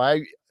 And so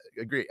I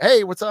agree.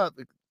 Hey, what's up?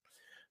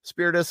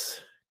 Spiritus.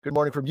 Good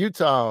morning from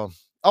Utah.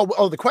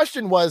 Oh, the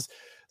question was,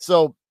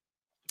 so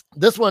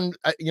this one,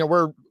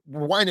 we're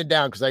winding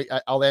down because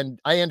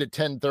I end at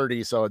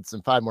 10:30, so it's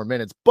in 5 more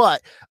minutes.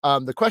 But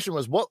the question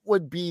was, what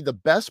would be the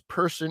best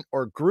person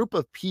or group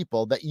of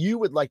people that you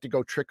would like to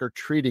go trick or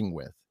treating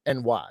with,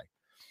 and why?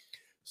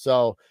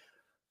 So,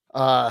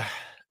 uh,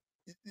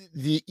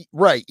 the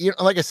right,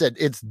 like I said,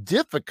 it's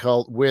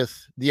difficult with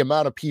the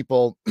amount of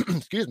people.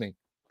 Excuse me,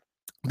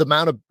 the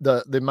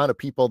amount of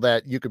people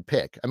that you could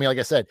pick. I mean, like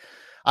I said,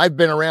 I've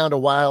been around a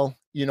while.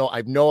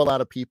 I know a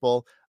lot of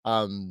people.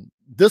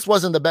 This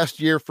wasn't the best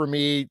year for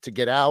me to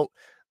get out.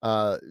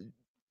 Uh,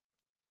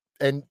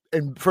 and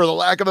for the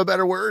lack of a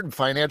better word,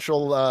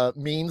 financial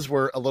means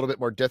were a little bit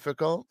more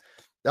difficult.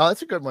 Oh,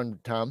 that's a good one,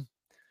 Tom.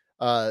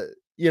 Uh,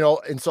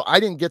 and so I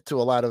didn't get to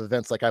a lot of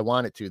events like I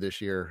wanted to this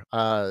year.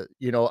 And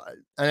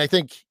I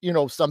think,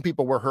 some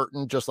people were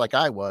hurting just like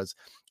I was.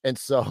 And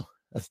so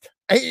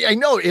I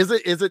know, is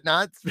it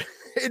not?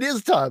 It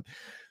is tough.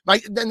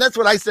 And that's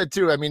what I said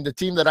too. I mean, the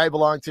team that I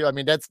belong to, I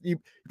mean, that's you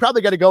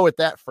probably got to go with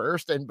that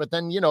first. But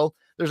then,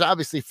 there's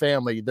obviously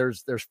family,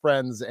 there's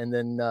friends, and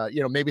then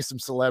maybe some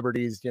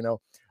celebrities,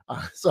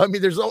 so I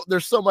mean,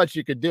 there's so much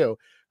you could do.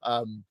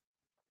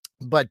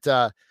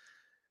 But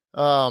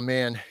oh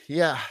man,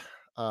 yeah.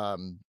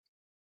 Um,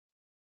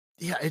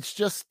 yeah,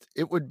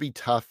 it would be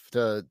tough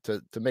to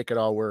make it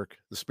all work.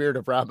 The spirit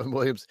of Robin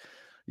Williams.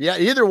 Yeah,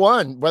 either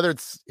one, whether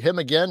it's him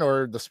again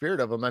or the spirit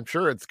of him, I'm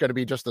sure it's going to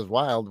be just as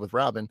wild with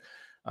Robin.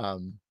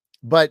 Um,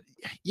 but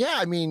yeah,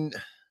 I mean,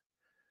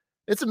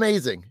 it's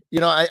amazing.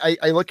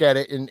 I look at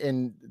it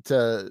and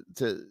to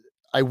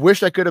I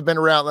wish I could have been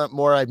around that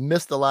more. I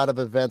missed a lot of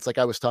events like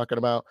I was talking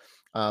about.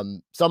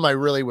 Some I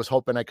really was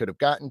hoping I could have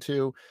gotten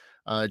to.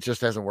 It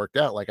just hasn't worked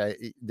out like I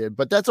did,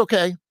 but that's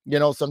okay.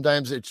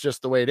 Sometimes it's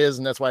just the way it is.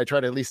 And that's why I try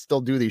to at least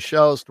still do these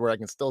shows where I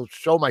can still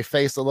show my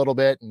face a little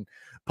bit and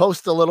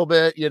post a little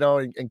bit,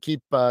 and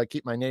keep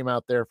my name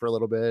out there for a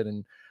little bit.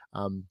 And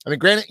I mean,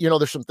 granted,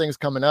 there's some things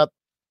coming up.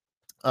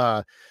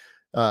 Uh,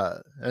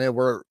 and then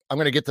I'm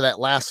going to get to that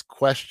last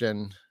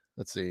question.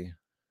 Let's see.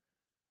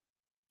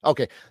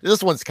 Okay.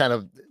 This one's kind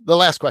of, the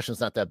last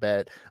question's not that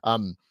bad.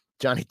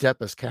 Johnny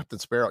Depp as Captain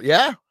Sparrow.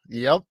 Yeah.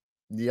 Yep.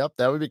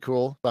 That would be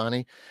cool,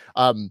 Bonnie.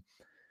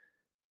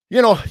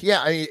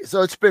 Yeah,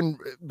 so it's been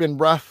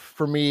rough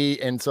for me.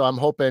 And so I'm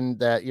hoping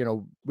that,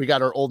 we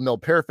got our Old Mill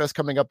Pear Fest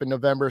coming up in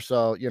November.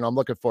 So, I'm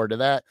looking forward to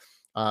that.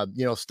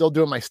 Still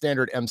doing my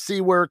standard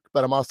MC work,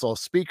 but I'm also a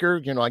speaker.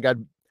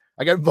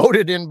 I got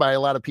voted in by a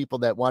lot of people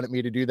that wanted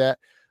me to do that.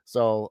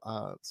 So,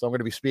 so I'm going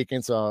to be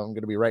speaking. So I'm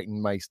going to be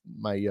writing my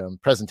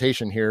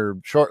presentation here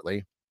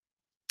shortly.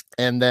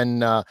 And then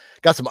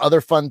got some other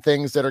fun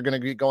things that are going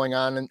to be going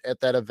on at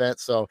that event.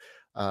 So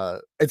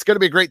it's going to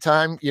be a great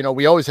time.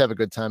 We always have a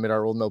good time at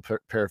our Old Mill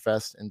Pear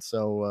Fest. And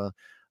so,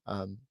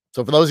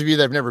 so for those of you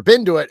that have never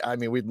been to it, I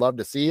mean, we'd love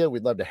to see you.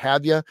 We'd love to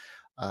have you.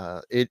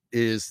 It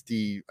is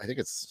I think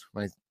it's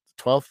my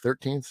 12th,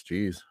 13th.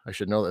 Geez, I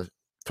should know this.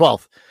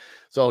 12th.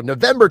 So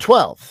November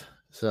 12th.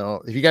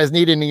 So if you guys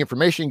need any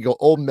information, you go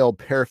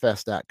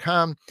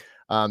oldmillpearfest.com.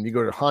 You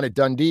go to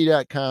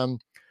haunteddundee.com.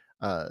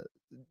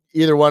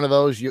 Either one of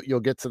those, you'll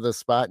get to the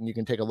spot and you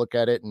can take a look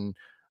at it, and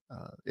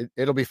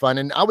it'll be fun.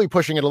 And I'll be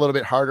pushing it a little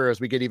bit harder as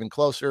we get even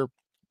closer,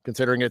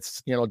 considering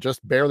it's,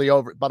 just barely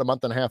over about a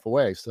month and a half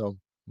away. So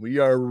we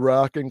are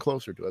rocking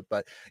closer to it,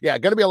 but yeah,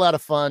 going to be a lot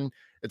of fun.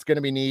 It's going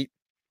to be neat.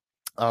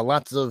 A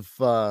lot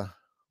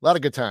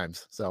of good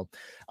times. So,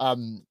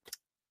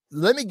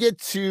 let me get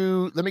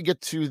to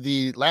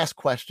the last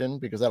question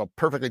because that'll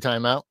perfectly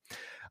time out.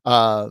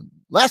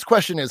 Last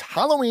question is,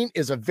 Halloween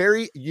is a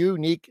very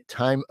unique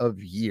time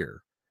of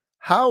year.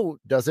 How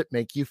does it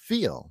make you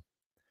feel?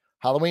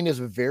 Halloween is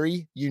a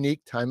very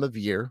unique time of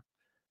year.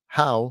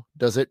 How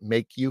does it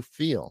make you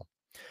feel?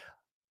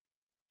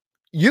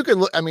 You can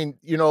look, I mean,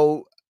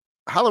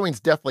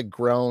 Halloween's definitely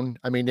grown.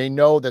 I mean, they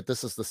know that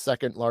this is the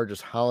second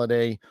largest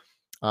holiday,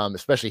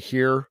 especially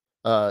here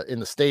in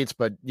the States,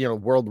 but,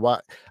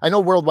 worldwide. I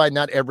know worldwide,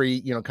 not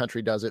every,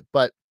 country does it,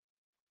 but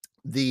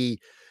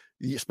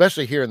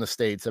especially here in the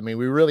States, I mean,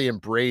 we really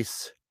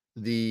embrace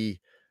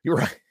you're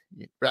right.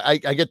 I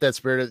get that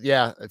spirit.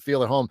 Yeah, I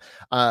feel at home.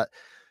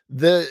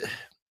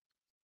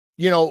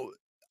 It's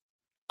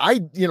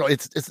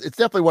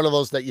definitely one of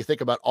those that you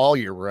think about all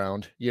year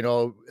round,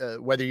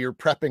 whether you're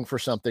prepping for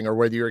something or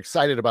whether you're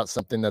excited about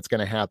something that's going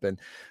to happen.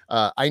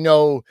 I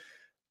know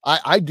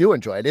I do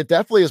enjoy it. It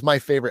definitely is my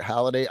favorite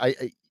holiday.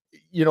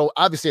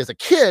 Obviously as a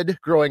kid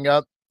growing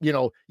up, you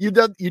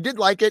did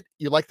like it.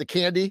 You liked the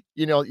candy,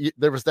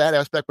 there was that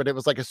aspect, but it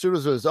was like, as soon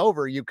as it was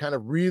over, you kind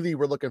of really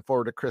were looking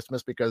forward to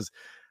Christmas because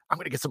I'm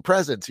going to get some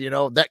presents,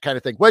 that kind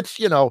of thing, which,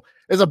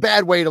 is a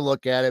bad way to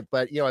look at it.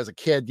 But, as a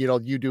kid,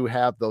 you do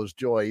have those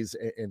joys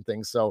and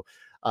things. So,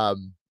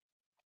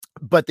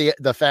 but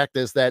the fact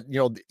is that,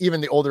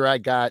 even the older I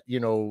got,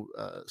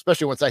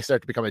 especially once I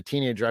started to become a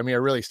teenager, I mean, I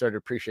really started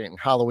appreciating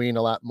Halloween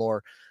a lot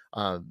more.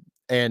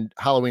 And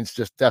Halloween's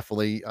just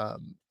definitely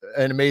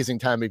an amazing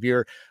time of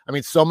year. I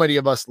mean, so many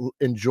of us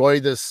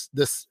enjoy this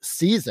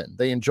season.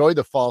 They enjoy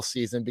the fall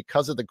season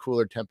because of the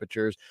cooler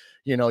temperatures.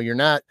 You're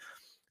not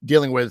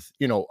dealing with,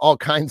 all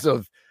kinds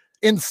of,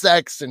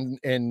 insects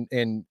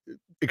and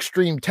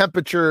extreme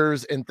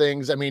temperatures and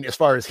things. I mean, as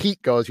far as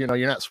heat goes, you're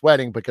not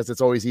sweating because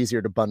it's always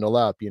easier to bundle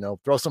up,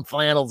 throw some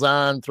flannels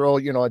on, throw,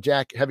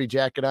 a heavy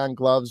jacket on,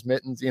 gloves,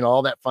 mittens,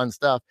 all that fun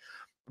stuff.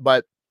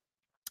 But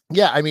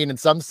yeah, I mean, in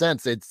some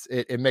sense,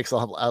 it makes a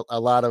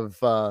lot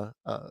of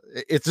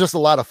it's just a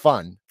lot of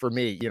fun for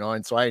me,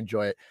 and so I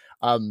enjoy it.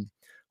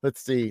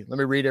 Let's see. Let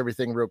me read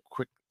everything real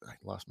quick. I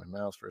lost my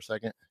mouse for a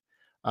second.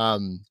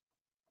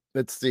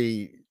 Let's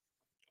see.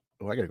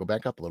 Oh, I got to go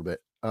back up a little bit.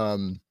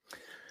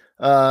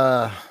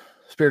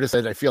 Spirit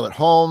said, I feel at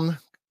home.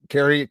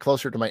 Carry it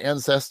closer to my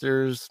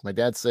ancestors. My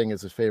dad's saying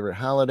it's his favorite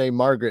holiday.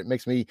 Margaret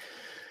makes me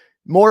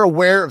more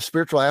aware of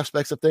spiritual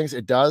aspects of things.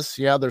 It does.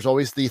 Yeah, there's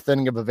always the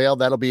thinning of a veil.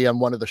 That'll be on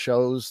one of the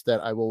shows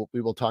that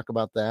we will talk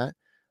about that.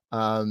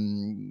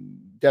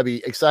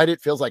 Debbie,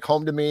 excited, feels like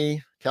home to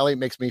me. Kelly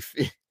makes me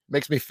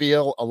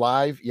feel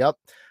alive. Yep.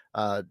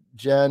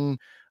 Jen,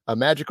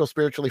 magical,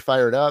 spiritually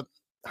fired up.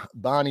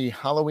 Bonnie,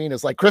 Halloween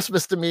is like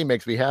Christmas to me,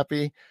 makes me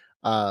happy.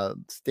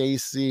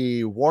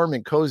 Stacy, warm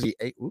and cozy.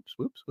 Hey, oops.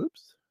 I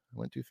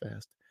went too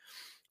fast.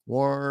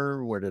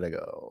 Where did I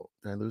go?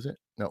 Did I lose it?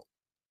 No.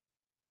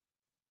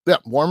 Yeah,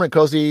 warm and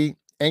cozy,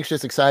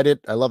 anxious, excited.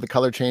 I love the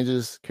color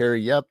changes.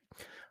 Carrie, yep.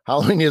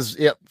 Halloween is,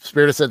 yep.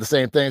 Spirit said the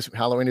same thing.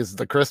 Halloween is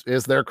their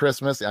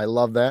Christmas. I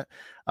love that.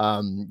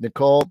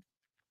 Nicole,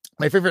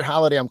 my favorite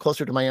holiday. I'm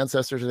closer to my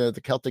ancestors than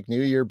the Celtic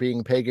New Year.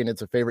 Being pagan,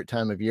 it's a favorite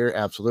time of year.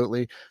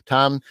 Absolutely.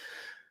 Tom,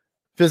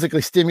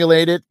 physically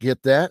stimulated.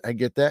 Get that. I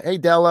get that. Hey,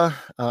 Della,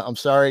 I'm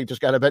sorry.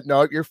 Just got a bit.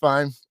 No, you're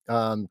fine.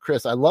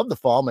 Chris, I love the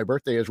fall. My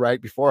birthday is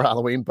right before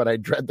Halloween, but I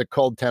dread the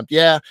cold temp.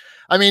 Yeah.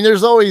 I mean,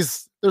 there's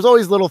always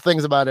little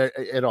things about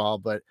it all,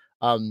 but,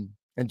 and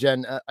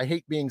Jen, I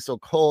hate being so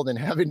cold and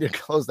having to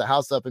close the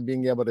house up and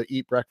being able to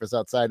eat breakfast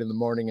outside in the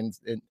morning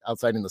and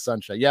outside in the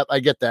sunshine. Yep. I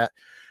get that.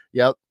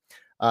 Yep.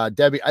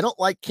 Debbie, I don't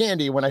like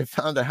candy. When I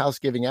found a house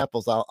giving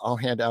apples, I'll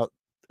hand out.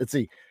 Let's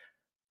see.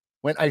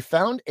 When I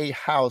found a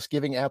house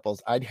giving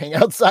apples, I'd hang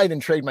outside and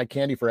trade my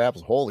candy for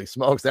apples. Holy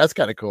smokes, that's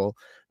kind of cool.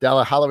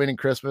 Della, Halloween and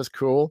Christmas,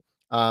 cool.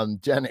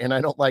 Jen, and I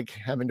don't like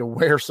having to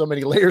wear so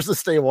many layers to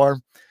stay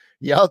warm.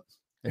 Yep.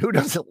 Who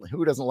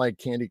doesn't like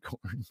candy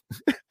corn?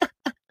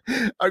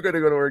 I'm gonna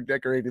go to work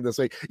decorating this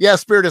week. Yeah,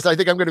 Spiritus, I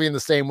think I'm gonna be in the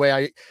same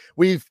way.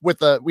 We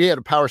had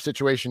a power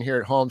situation here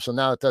at home, so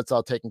now that's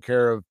all taken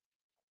care of.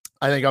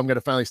 I think I'm going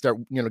to finally start,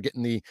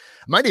 getting I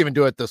might even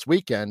do it this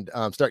weekend,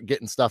 start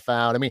getting stuff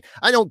out. I mean,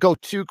 I don't go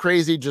too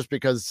crazy just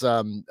because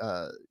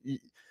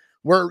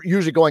we're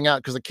usually going out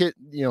because the kid,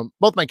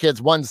 both my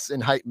kids, one's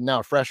in height now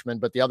a freshman,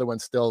 but the other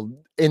one's still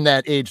in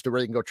that age to where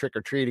they can go trick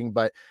or treating.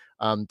 But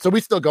so we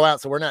still go out.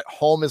 So we're not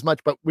home as much,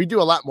 but we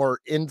do a lot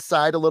more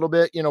inside a little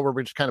bit, where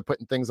we're just kind of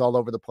putting things all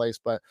over the place.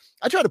 But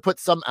I try to put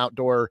some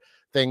outdoor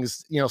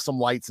things, some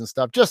lights and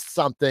stuff, just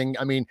something.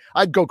 I mean,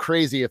 I'd go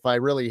crazy if I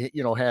really,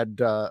 had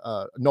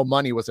no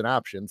money was an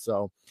option.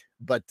 So,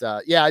 but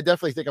yeah, I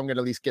definitely think I'm going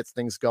to at least get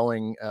things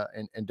going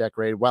and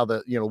decorated while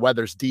the,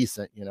 weather's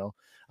decent,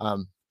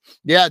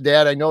 yeah,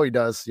 Dad, I know he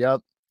does.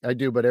 Yep, I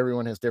do, but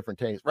everyone has different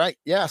tastes, right?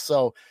 Yeah.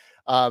 So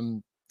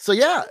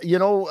yeah,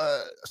 so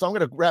I'm going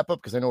to wrap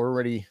up because I know we're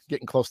already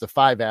getting close to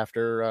 5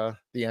 after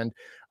the end.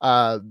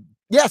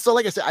 Yeah, so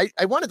like I said,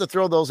 I wanted to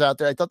throw those out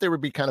there. I thought they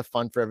would be kind of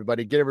fun for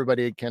everybody, get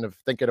everybody kind of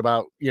thinking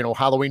about,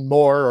 Halloween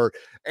more, or,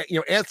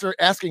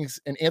 asking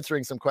and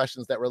answering some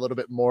questions that were a little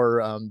bit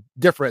more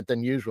different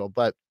than usual.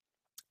 But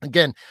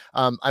again,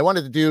 I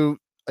wanted to do,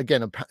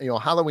 again, a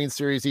Halloween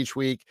series each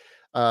week.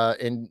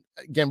 And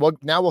again,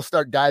 we'll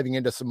start diving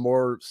into some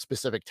more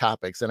specific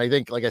topics. And I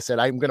think, like I said,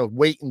 I'm going to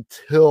wait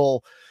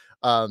until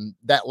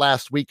that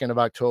last weekend of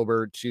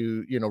October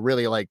to,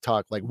 really like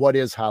talk, like, what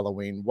is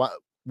Halloween?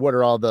 What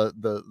are all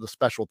the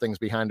special things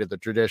behind it, the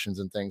traditions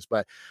and things.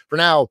 But for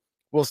now,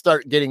 we'll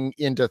start getting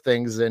into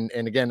things. And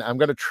again, I'm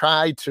going to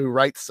try to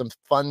write some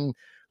fun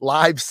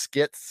live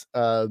skits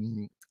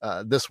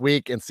this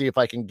week and see if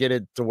I can get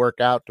it to work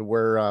out to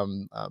where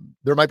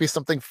there might be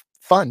something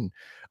fun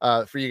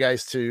for you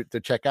guys to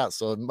check out.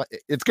 So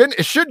it's good.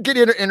 It should get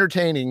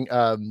entertaining,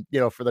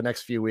 for the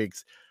next few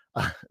weeks.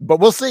 But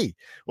we'll see.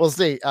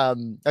 Like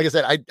I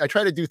said, I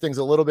try to do things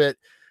a little bit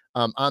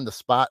on the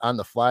spot, on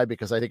the fly,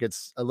 because I think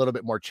it's a little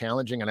bit more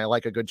challenging and I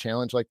like a good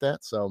challenge like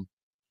that. So,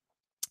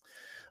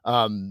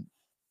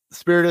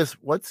 Spiritus,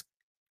 what's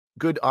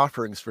good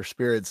offerings for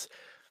spirits?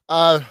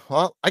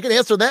 Well, I can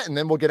answer that and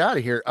then we'll get out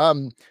of here.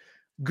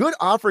 Good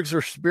offerings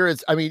for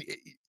spirits. I mean,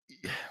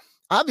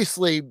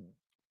 obviously,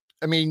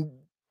 I mean,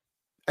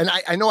 and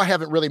I know I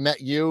haven't really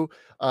met you.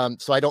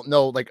 So I don't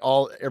know like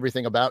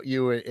everything about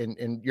you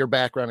and your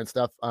background and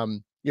stuff.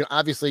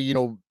 Obviously,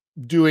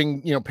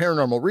 doing,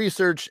 paranormal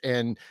research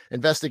and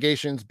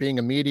investigations, being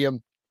a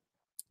medium,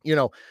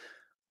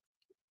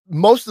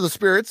 most of the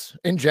spirits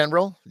in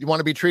general, you want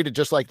to be treated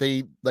just like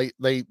they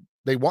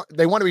want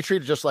to be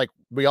treated just like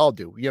we all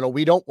do.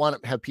 We don't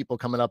want to have people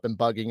coming up and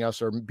bugging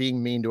us or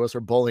being mean to us or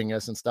bullying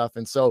us and stuff.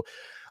 And so,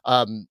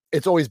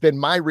 it's always been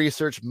my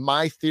research,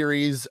 my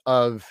theories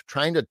of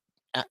trying to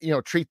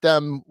treat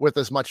them with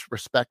as much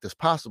respect as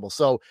possible.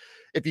 So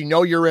if you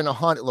know you're in a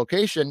haunted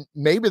location,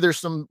 maybe there's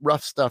some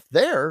rough stuff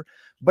there,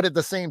 but at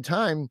the same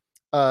time,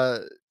 uh,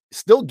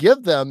 still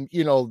give them,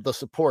 the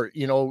support,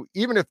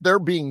 even if they're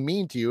being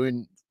mean to you.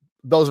 And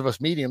those of us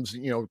mediums,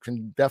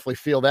 can definitely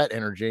feel that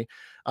energy,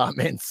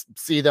 and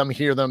see them,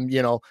 hear them,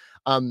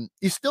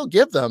 you still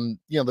give them,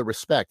 the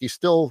respect.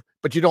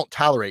 But you don't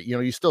tolerate,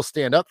 you still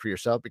stand up for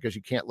yourself because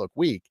you can't look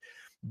weak.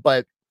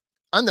 But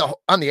on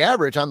the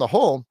average, on the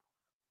whole,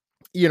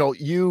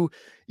 you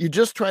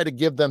just try to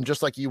give them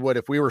just like you would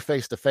if we were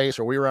face to face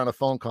or we were on a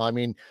phone call. I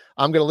mean,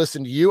 I'm going to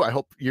listen to you. I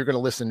hope you're going to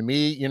listen to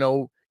me.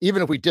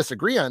 Even if we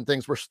disagree on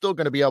things, we're still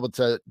going to be able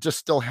to just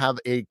still have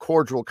a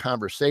cordial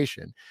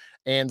conversation.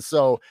 And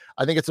so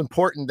I think it's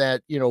important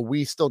that,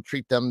 we still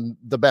treat them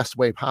the best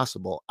way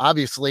possible.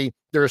 Obviously,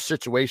 there are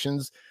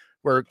situations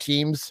where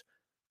teams,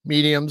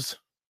 mediums,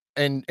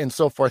 and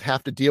so forth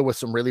have to deal with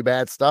some really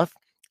bad stuff.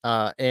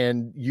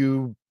 And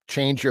you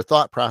change your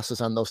thought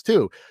process on those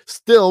too.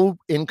 Still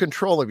in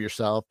control of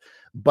yourself,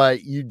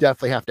 but you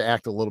definitely have to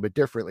act a little bit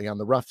differently on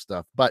the rough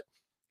stuff. But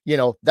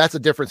that's a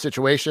different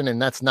situation,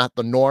 and that's not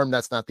the norm.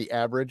 That's not the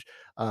average.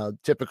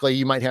 Typically,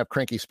 you might have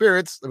cranky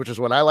spirits, which is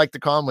what I like to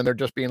call them, when they're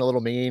just being a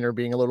little mean or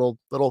being a little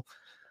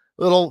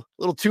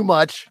too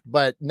much,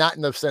 but not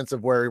in the sense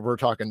of where we're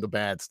talking the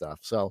bad stuff.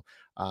 So,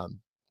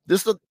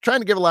 this is trying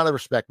to give a lot of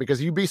respect,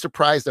 because you'd be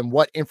surprised on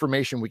what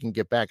information we can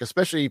get back.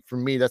 Especially for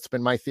me, that's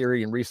been my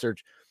theory and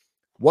research.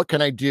 What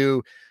can I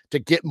do to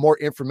get more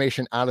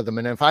information out of them?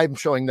 And if I'm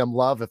showing them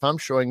love, if I'm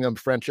showing them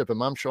friendship, if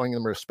I'm showing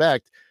them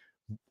respect,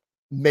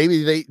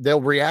 maybe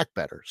they'll react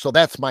better. So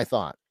that's my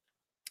thought.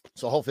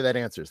 So hopefully that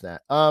answers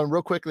that.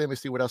 Real quickly, let me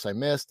see what else I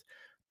missed.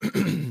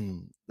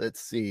 Let's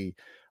see.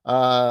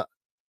 Della,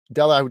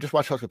 I just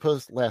watched Hocus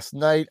Pocus last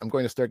night. I'm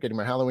going to start getting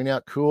my Halloween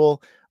out.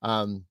 Cool.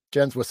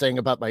 Jens was saying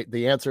about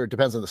the answer. It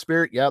depends on the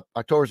spirit. Yep.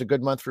 October's a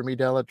good month for me,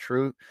 Della.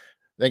 True.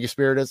 Thank you,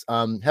 Spiritus.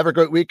 Have a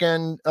great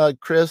weekend,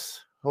 Chris.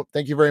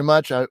 Thank you very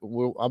much.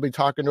 I'll be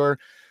talking to her.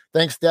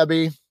 Thanks,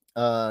 Debbie.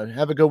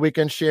 Have a good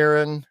weekend,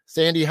 Sharon.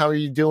 Sandy, how are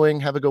you doing?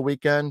 Have a good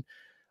weekend.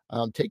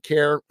 Take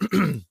care.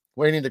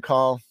 Waiting to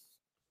call.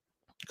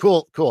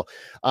 Cool.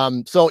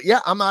 So yeah,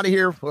 I'm out of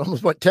here. We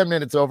almost went 10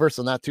 minutes over,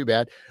 so not too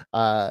bad.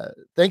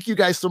 Thank you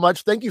guys so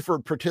much. Thank you for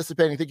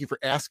participating. Thank you for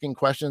asking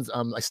questions.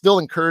 I still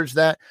encourage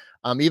that.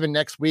 Even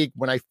next week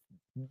when I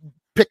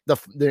pick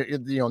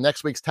the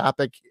next week's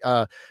topic,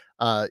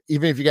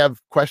 even if you have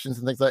questions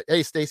and things like,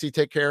 hey, Stacy,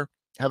 take care.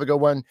 Have a good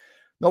one.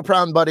 No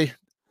problem, buddy.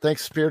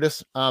 Thanks,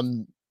 Spiritus.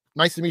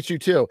 Nice to meet you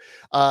too.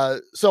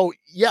 So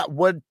yeah,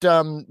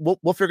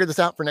 we'll figure this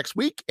out for next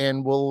week,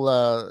 and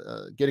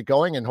we'll get it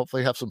going, and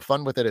hopefully have some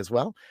fun with it as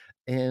well.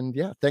 And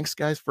yeah, thanks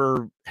guys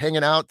for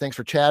hanging out. Thanks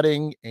for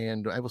chatting,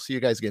 and I will see you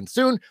guys again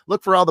soon.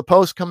 Look for all the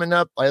posts coming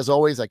up. As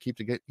always, I keep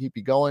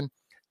you going.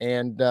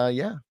 And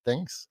yeah,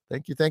 thanks.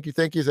 Thank you.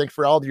 Thanks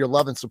for all of your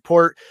love and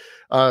support,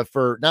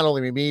 for not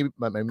only me,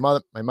 but my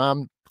mother, my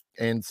mom.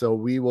 And so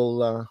we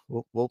will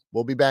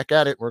we'll be back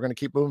at it. We're going to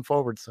keep moving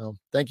forward. So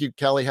thank you,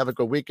 Kelly. Have a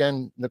good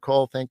weekend.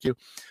 Nicole, thank you.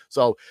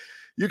 So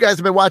you guys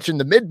have been watching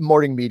the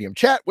Mid-Morning Medium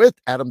Chat with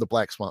Adam the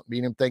Black Swamp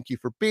Medium. Thank you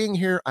for being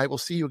here. I will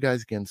see you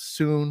guys again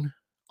soon.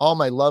 All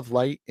my love,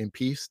 light, and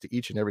peace to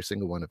each and every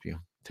single one of you.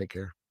 Take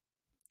care.